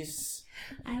hoodies.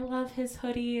 I love his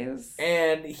hoodies.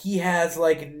 And he has,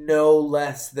 like, no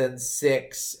less than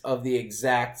 6 of the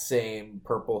exact same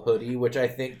purple hoodie, which I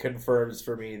think confirms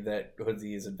for me that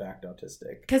Hoodsy is in fact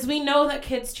autistic. Because we know that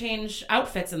kids change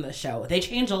outfits in the show. They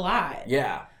change a lot.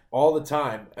 Yeah. All the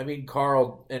time. I mean,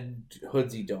 Carl and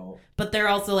Hoodsy don't. But they're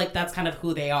also, like, that's kind of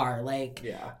who they are. Like,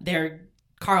 yeah.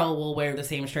 Carl will wear the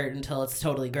same shirt until it's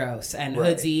totally gross. And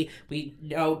right. Hoodsy, we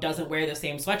know, doesn't wear the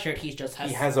same sweatshirt.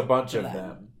 He has a bunch of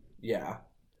them. Yeah.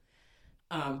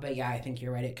 But yeah, I think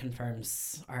you're right. It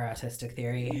confirms our autistic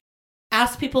theory.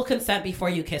 Ask people consent before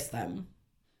you kiss them.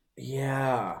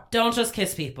 Yeah. Don't just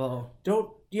kiss people.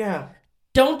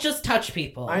 Don't just touch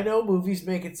people. I know movies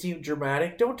make it seem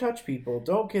dramatic. Don't touch people.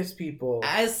 Don't kiss people.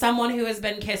 As someone who has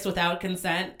been kissed without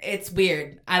consent, it's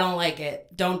weird. I don't like it.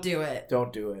 Don't do it.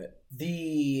 Don't do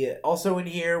it. Also in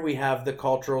here, we have the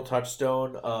cultural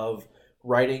touchstone of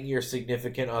writing your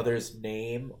significant other's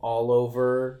name all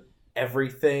over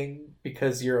everything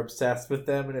because you're obsessed with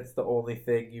them and it's the only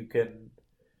thing you can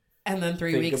And then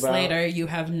 3 weeks later, you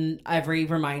have every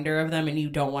reminder of them and you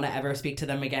don't want to ever speak to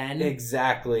them again.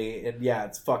 Exactly. And yeah,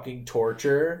 it's fucking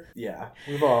torture. Yeah,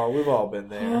 we've all been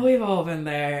there. Oh, we've all been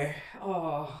there.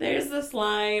 Oh. There's this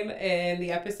line in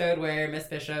the episode where Miss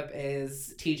Bishop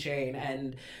is teaching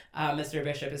and Mr.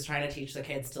 Bishop is trying to teach the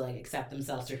kids to, like, accept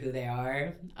themselves for who they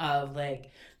are. Of,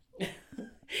 like...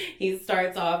 He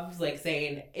starts off like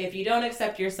saying, if you don't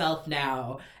accept yourself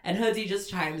now, and Hoodsy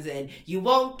just chimes in, you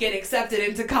won't get accepted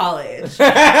into college.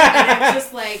 And it's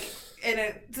just like, and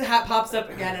it pops up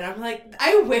again, and I'm like,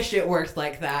 I wish it worked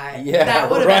like that. Yeah, that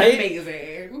would have been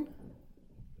amazing.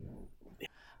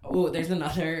 Oh, there's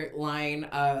another line.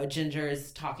 Ginger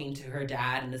is talking to her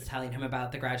dad and is telling him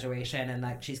about the graduation and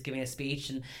like she's giving a speech,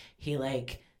 and he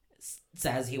like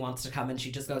says he wants to come, and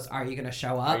she just goes, "Are you gonna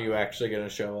show up? Are you actually gonna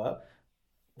show up?"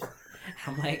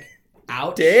 I'm like,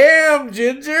 ouch. Damn,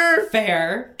 Ginger.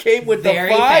 Fair. Came with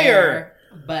Very the fire. Fair,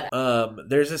 but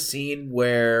there's a scene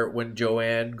where when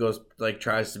Joanne goes, like,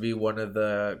 tries to be one of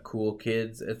the cool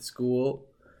kids at school.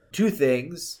 2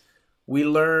 things. We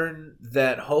learn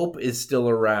that Hope is still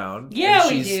around. Yeah, and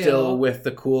she's we do. still with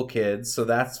the cool kids, so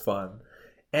that's fun.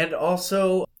 And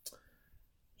also,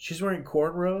 she's wearing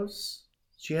cornrows.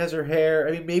 She has her hair.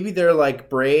 I mean, maybe they're like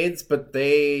braids, but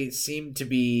they seem to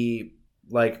be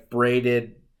like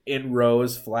braided in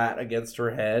rows flat against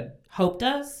her head. Hope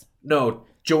does? No,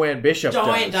 Joanne Bishop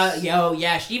does. Yo,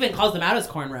 yeah, she even calls them out as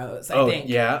cornrows, I think. Oh,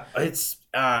 yeah. It's,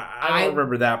 I don't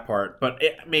remember that part, but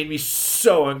it made me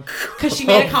so uncomfortable. Because she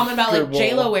made a comment about, like,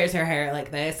 J-Lo wears her hair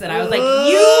like this, and I was like,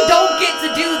 you don't get to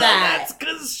do that! That's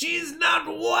because she's not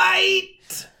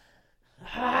white!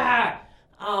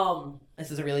 This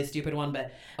is a really stupid one,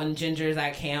 but when Ginger's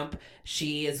at camp,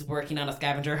 she is working on a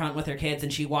scavenger hunt with her kids,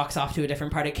 and she walks off to a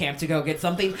different part of camp to go get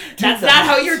something. That's not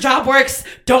how your job works.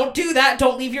 Don't do that.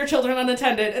 Don't leave your children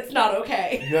unattended. It's not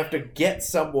okay. You have to get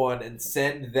someone and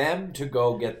send them to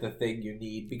go get the thing you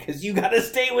need because you gotta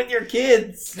stay with your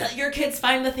kids. Let your kids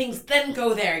find the things, then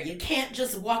go there. You can't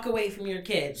just walk away from your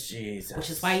kids. Jesus.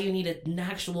 Which is why you need an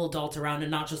actual adult around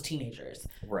and not just teenagers.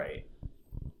 Right.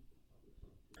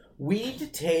 We need to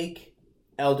take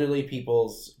elderly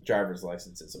people's driver's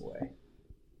licenses away.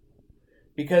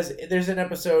 Because there's an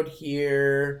episode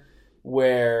here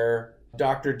where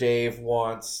Dr. Dave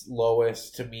wants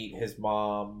Lois to meet his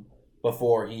mom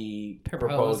before he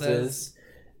proposes.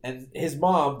 And his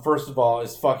mom, first of all,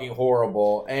 is fucking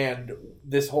horrible. And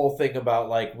this whole thing about,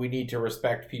 like, we need to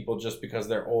respect people just because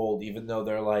they're old, even though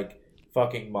they're, like,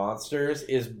 fucking monsters,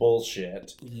 is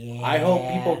bullshit. Yeah. I hope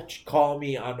people call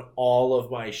me on all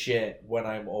of my shit when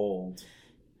I'm old.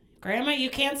 Grandma, you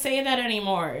can't say that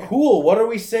anymore. Cool, what are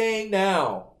we saying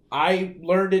now? I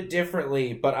learned it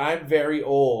differently, but I'm very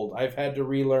old. I've had to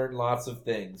relearn lots of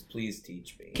things. Please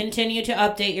teach me. Continue to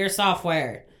update your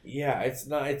software. Yeah,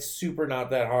 it's super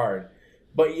not that hard.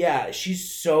 But yeah,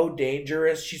 she's so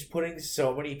dangerous. She's putting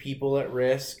so many people at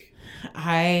risk.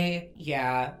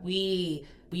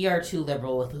 We are too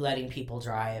liberal with letting people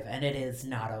drive, and it is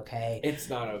not okay. It's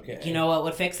not okay. You know what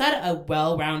would fix that? A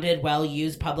well-rounded,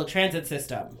 well-used public transit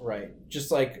system. Right.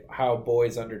 Just like how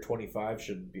boys under 25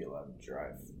 shouldn't be allowed to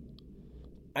drive.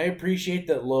 I appreciate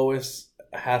that Lois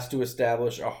has to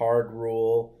establish a hard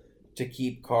rule to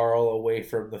keep Carl away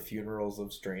from the funerals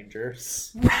of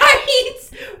strangers. Right!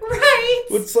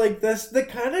 It's like, that's the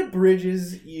kind of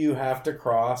bridges you have to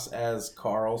cross as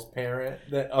Carl's parent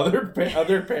that other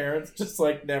parents just,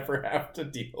 like, never have to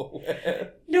deal with.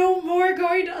 No more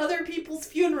going to other people's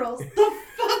funerals. The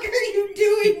fuck are you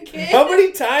doing, kid? How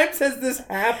many times has this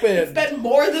happened? It's been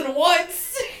more than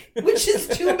once, which is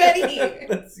too many.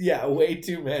 Yeah, way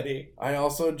too many. I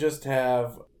just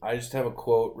have a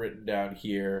quote written down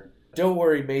here. Don't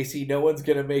worry, Macy. No one's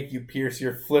gonna make you pierce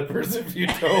your flippers if you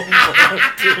don't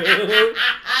want to.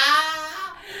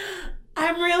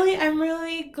 I'm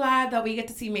really glad that we get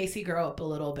to see Macy grow up a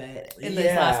little bit in these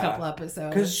last couple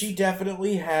episodes. Because she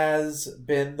definitely has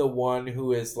been the one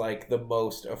who is, like, the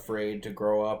most afraid to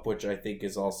grow up, which I think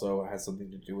has something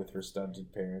to do with her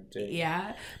stunted parenting.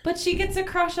 Yeah, but she gets a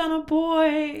crush on a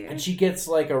boy. And she gets,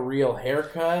 like, a real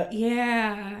haircut.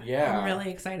 Yeah. Yeah. I'm really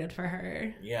excited for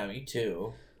her. Yeah, me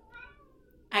too.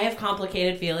 I have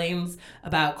complicated feelings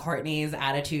about Courtney's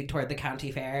attitude toward the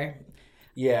county fair.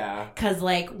 Yeah. Because,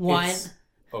 like, one...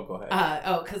 Oh, go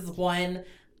ahead. Because one,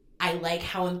 I like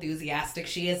how enthusiastic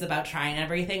she is about trying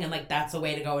everything, and, like, that's a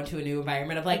way to go into a new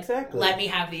environment of, like, exactly. Let me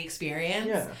have the experience.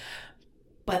 Yeah.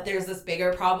 But there's this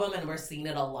bigger problem, and we're seeing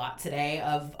it a lot today,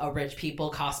 of rich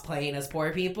people cosplaying as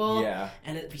poor people. Yeah.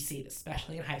 And we see it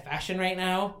especially in high fashion right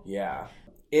now. Yeah.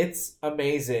 It's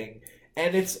amazing.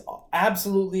 And it's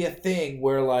absolutely a thing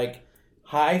where, like,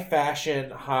 high fashion,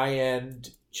 high-end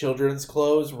children's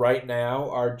clothes right now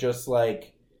are just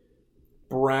like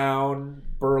brown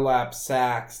burlap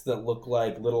sacks that look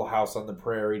like Little House on the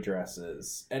Prairie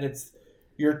dresses, and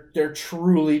they're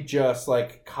truly just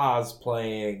like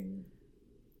cosplaying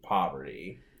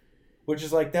poverty, which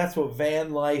is like that's what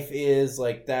van life is.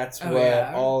 Like that's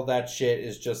all that shit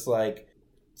is, just like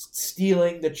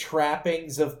stealing the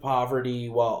trappings of poverty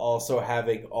while also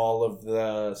having all of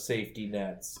the safety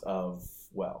nets of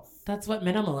wealth. That's what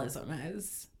minimalism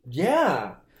is.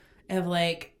 Yeah. Of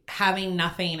like having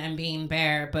nothing and being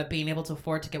bare, but being able to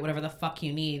afford to get whatever the fuck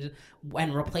you need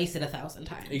and replace it 1,000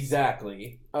 times.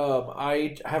 Exactly.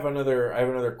 I have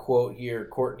another quote here.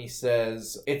 Courtney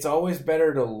says, "It's always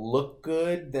better to look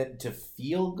good than to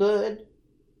feel good."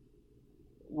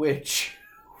 Which,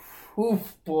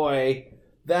 oof, boy,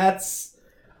 that's...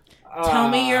 Tell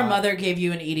me your mother gave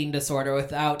you an eating disorder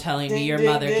without telling me your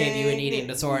mother gave you an eating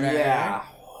disorder. Yeah.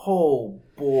 Oh,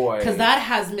 boy. Because that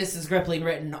has Mrs. Ripley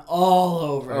written all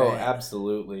over it. Oh,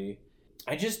 absolutely.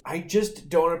 I just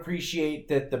don't appreciate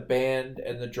that the band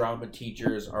and the drama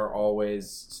teachers are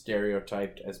always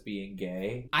stereotyped as being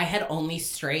gay. I had only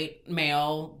straight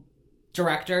male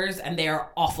directors, and they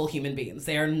are awful human beings.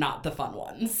 They are not the fun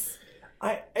ones.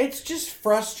 It's just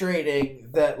frustrating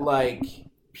that, like,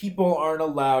 people aren't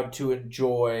allowed to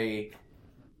enjoy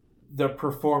the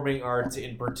performing arts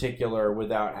in particular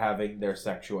without having their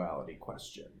sexuality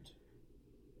questioned.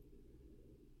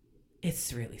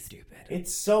 It's really stupid.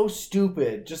 It's so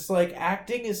stupid. Just like,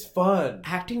 acting is fun.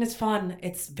 Acting is fun.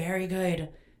 It's very good.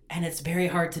 And it's very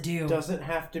hard to do. It doesn't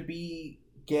have to be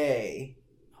gay.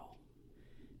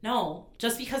 No.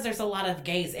 Just because there's a lot of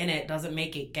gays in it doesn't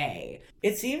make it gay.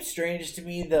 It seems strange to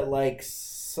me that, like,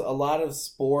 a lot of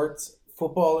sports,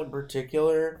 football in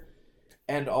particular,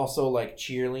 and also, like,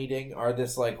 cheerleading are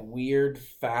this, like, weird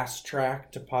fast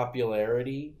track to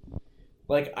popularity.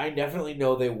 Like, I definitely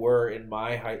know they were in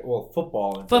my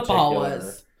football in particular. Football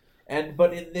was.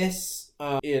 But in this,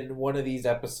 in one of these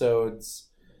episodes,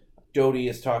 Dodie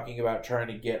is talking about trying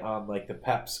to get on, like, the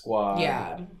pep squad.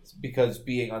 Yeah. Because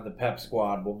being on the pep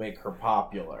squad will make her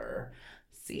popular.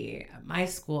 See, at my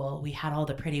school, we had all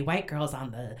the pretty white girls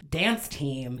on the dance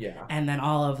team. Yeah. And then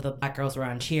all of the black girls were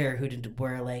on cheer who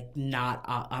were, like, not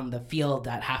on the field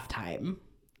at halftime.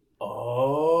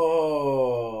 Oh.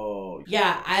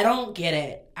 Yeah, I don't get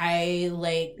it.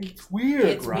 It's weird,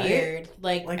 It's right? weird.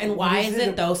 Like and why is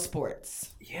it those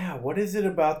sports? Yeah, what is it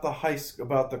about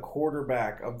the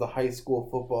quarterback of the high school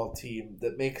football team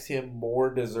that makes him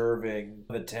more deserving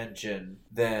of attention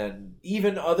than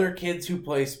even other kids who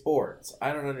play sports?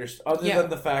 I don't understand. Other than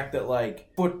the fact that, like,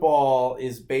 football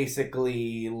is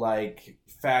basically, like,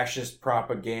 fascist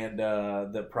propaganda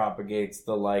that propagates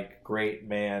the, like, great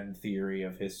man theory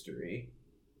of history.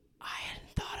 I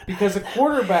hadn't thought about it. Because a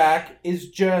quarterback is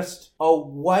just a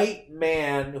white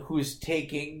man who's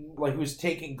taking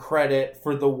credit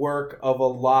for the work of a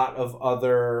lot of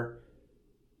other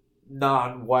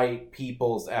non-white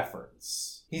people's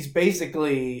efforts. He's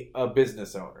basically a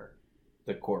business owner,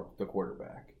 the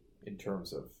quarterback, in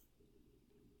terms of...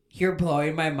 You're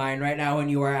blowing my mind right now,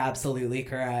 and you are absolutely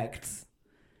correct.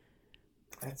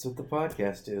 That's what the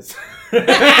podcast is.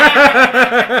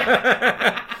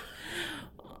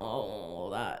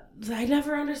 Oh, I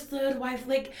never understood why.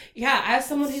 Like, yeah, as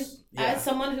someone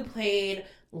who played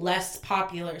less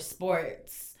popular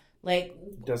sports, like,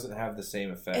 it doesn't have the same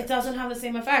effect. It doesn't have the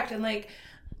same effect, and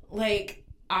like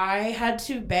I had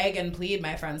to beg and plead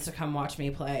my friends to come watch me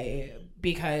play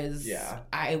because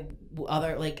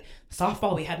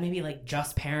softball, we had maybe like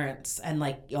just parents and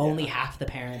like only half the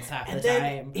parents half the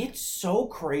time. It's so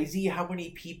crazy how many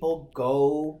people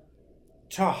go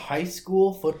to high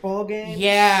school football games.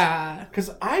 Yeah.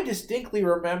 Because I distinctly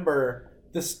remember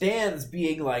the stands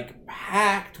being, like,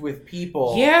 packed with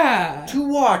people. Yeah. To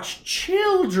watch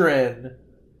children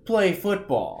play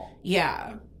football.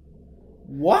 Yeah.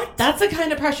 What? That's the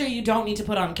kind of pressure you don't need to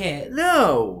put on kids.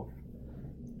 No.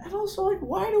 And also, like,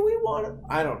 why do we want to...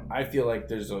 I feel like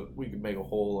we could make a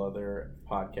whole other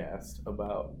podcast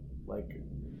about, like...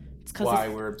 why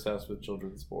we're obsessed with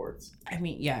children's sports. I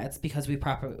mean, yeah, it's because we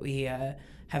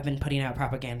have been putting out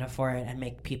propaganda for it and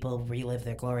make people relive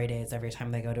their glory days every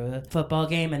time they go to a football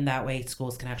game, and that way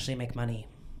schools can actually make money.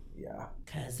 Yeah.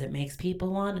 Because it makes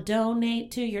people want to donate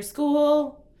to your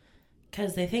school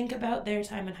because they think about their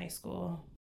time in high school.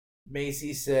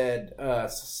 Macy said,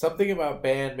 something about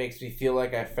band makes me feel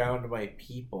like I found my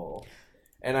people.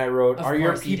 And I wrote, are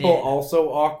your people also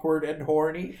awkward and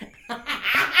horny?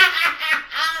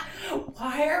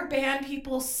 Why are band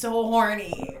people so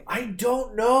horny? I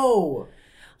don't know.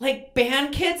 Like,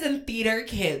 band kids and theater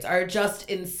kids are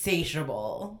just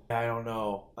insatiable. I don't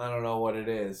know what it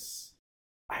is.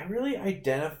 I really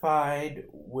identified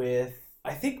with,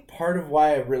 I think part of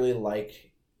why I really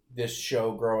like this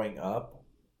show growing up,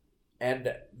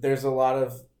 and there's a lot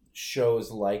of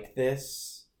shows like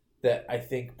this that I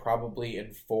think probably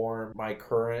inform my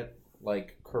current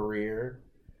career,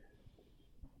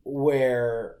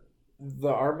 where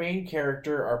our main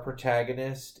character, our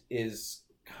protagonist, is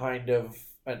kind of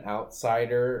an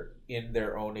outsider in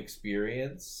their own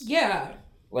experience. Yeah.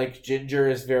 Like, Ginger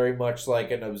is very much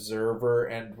like an observer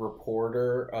and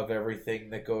reporter of everything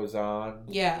that goes on.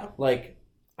 Yeah. Like,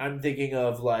 I'm thinking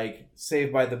of,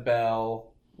 Saved by the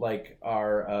Bell. Like,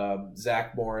 our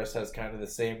Zach Morris has kind of the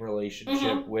same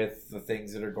relationship with the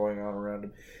things that are going on around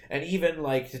him. And even,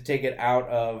 to take it out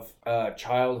of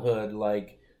childhood,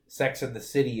 Sex and the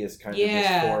City is kind of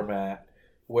this format,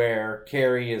 where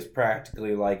Carrie is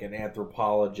practically like an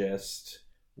anthropologist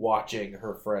watching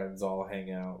her friends all hang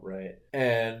out, right?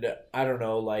 And I don't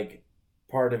know,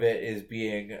 part of it is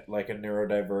being a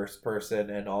neurodiverse person,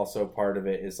 and also part of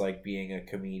it is being a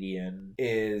comedian.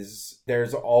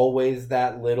 There's always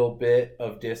that little bit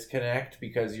of disconnect,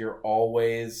 because you're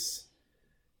always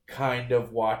kind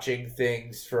of watching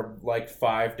things from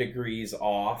 5 degrees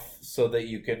off so that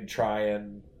you can try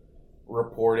and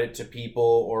report it to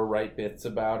people or write bits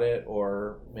about it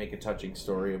or make a touching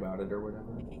story about it or whatever.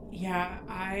 Yeah,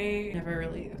 I never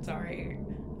really, sorry.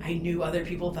 I knew other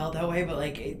people felt that way, but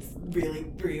it's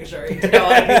really reassuring to know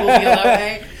other people feel that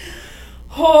way.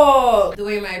 Oh, the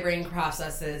way my brain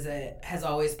processes it has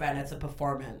always been it's a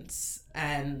performance,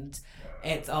 and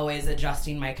it's always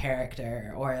adjusting my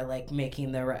character or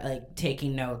making the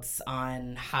taking notes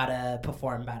on how to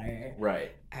perform better.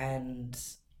 Right. And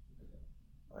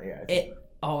yeah, it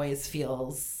always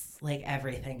feels like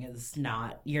everything is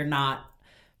you're not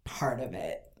part of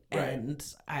it. Right.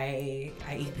 And I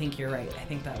think you're right. I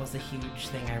think that was a huge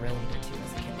thing I related to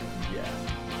as a kid.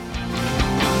 Yeah.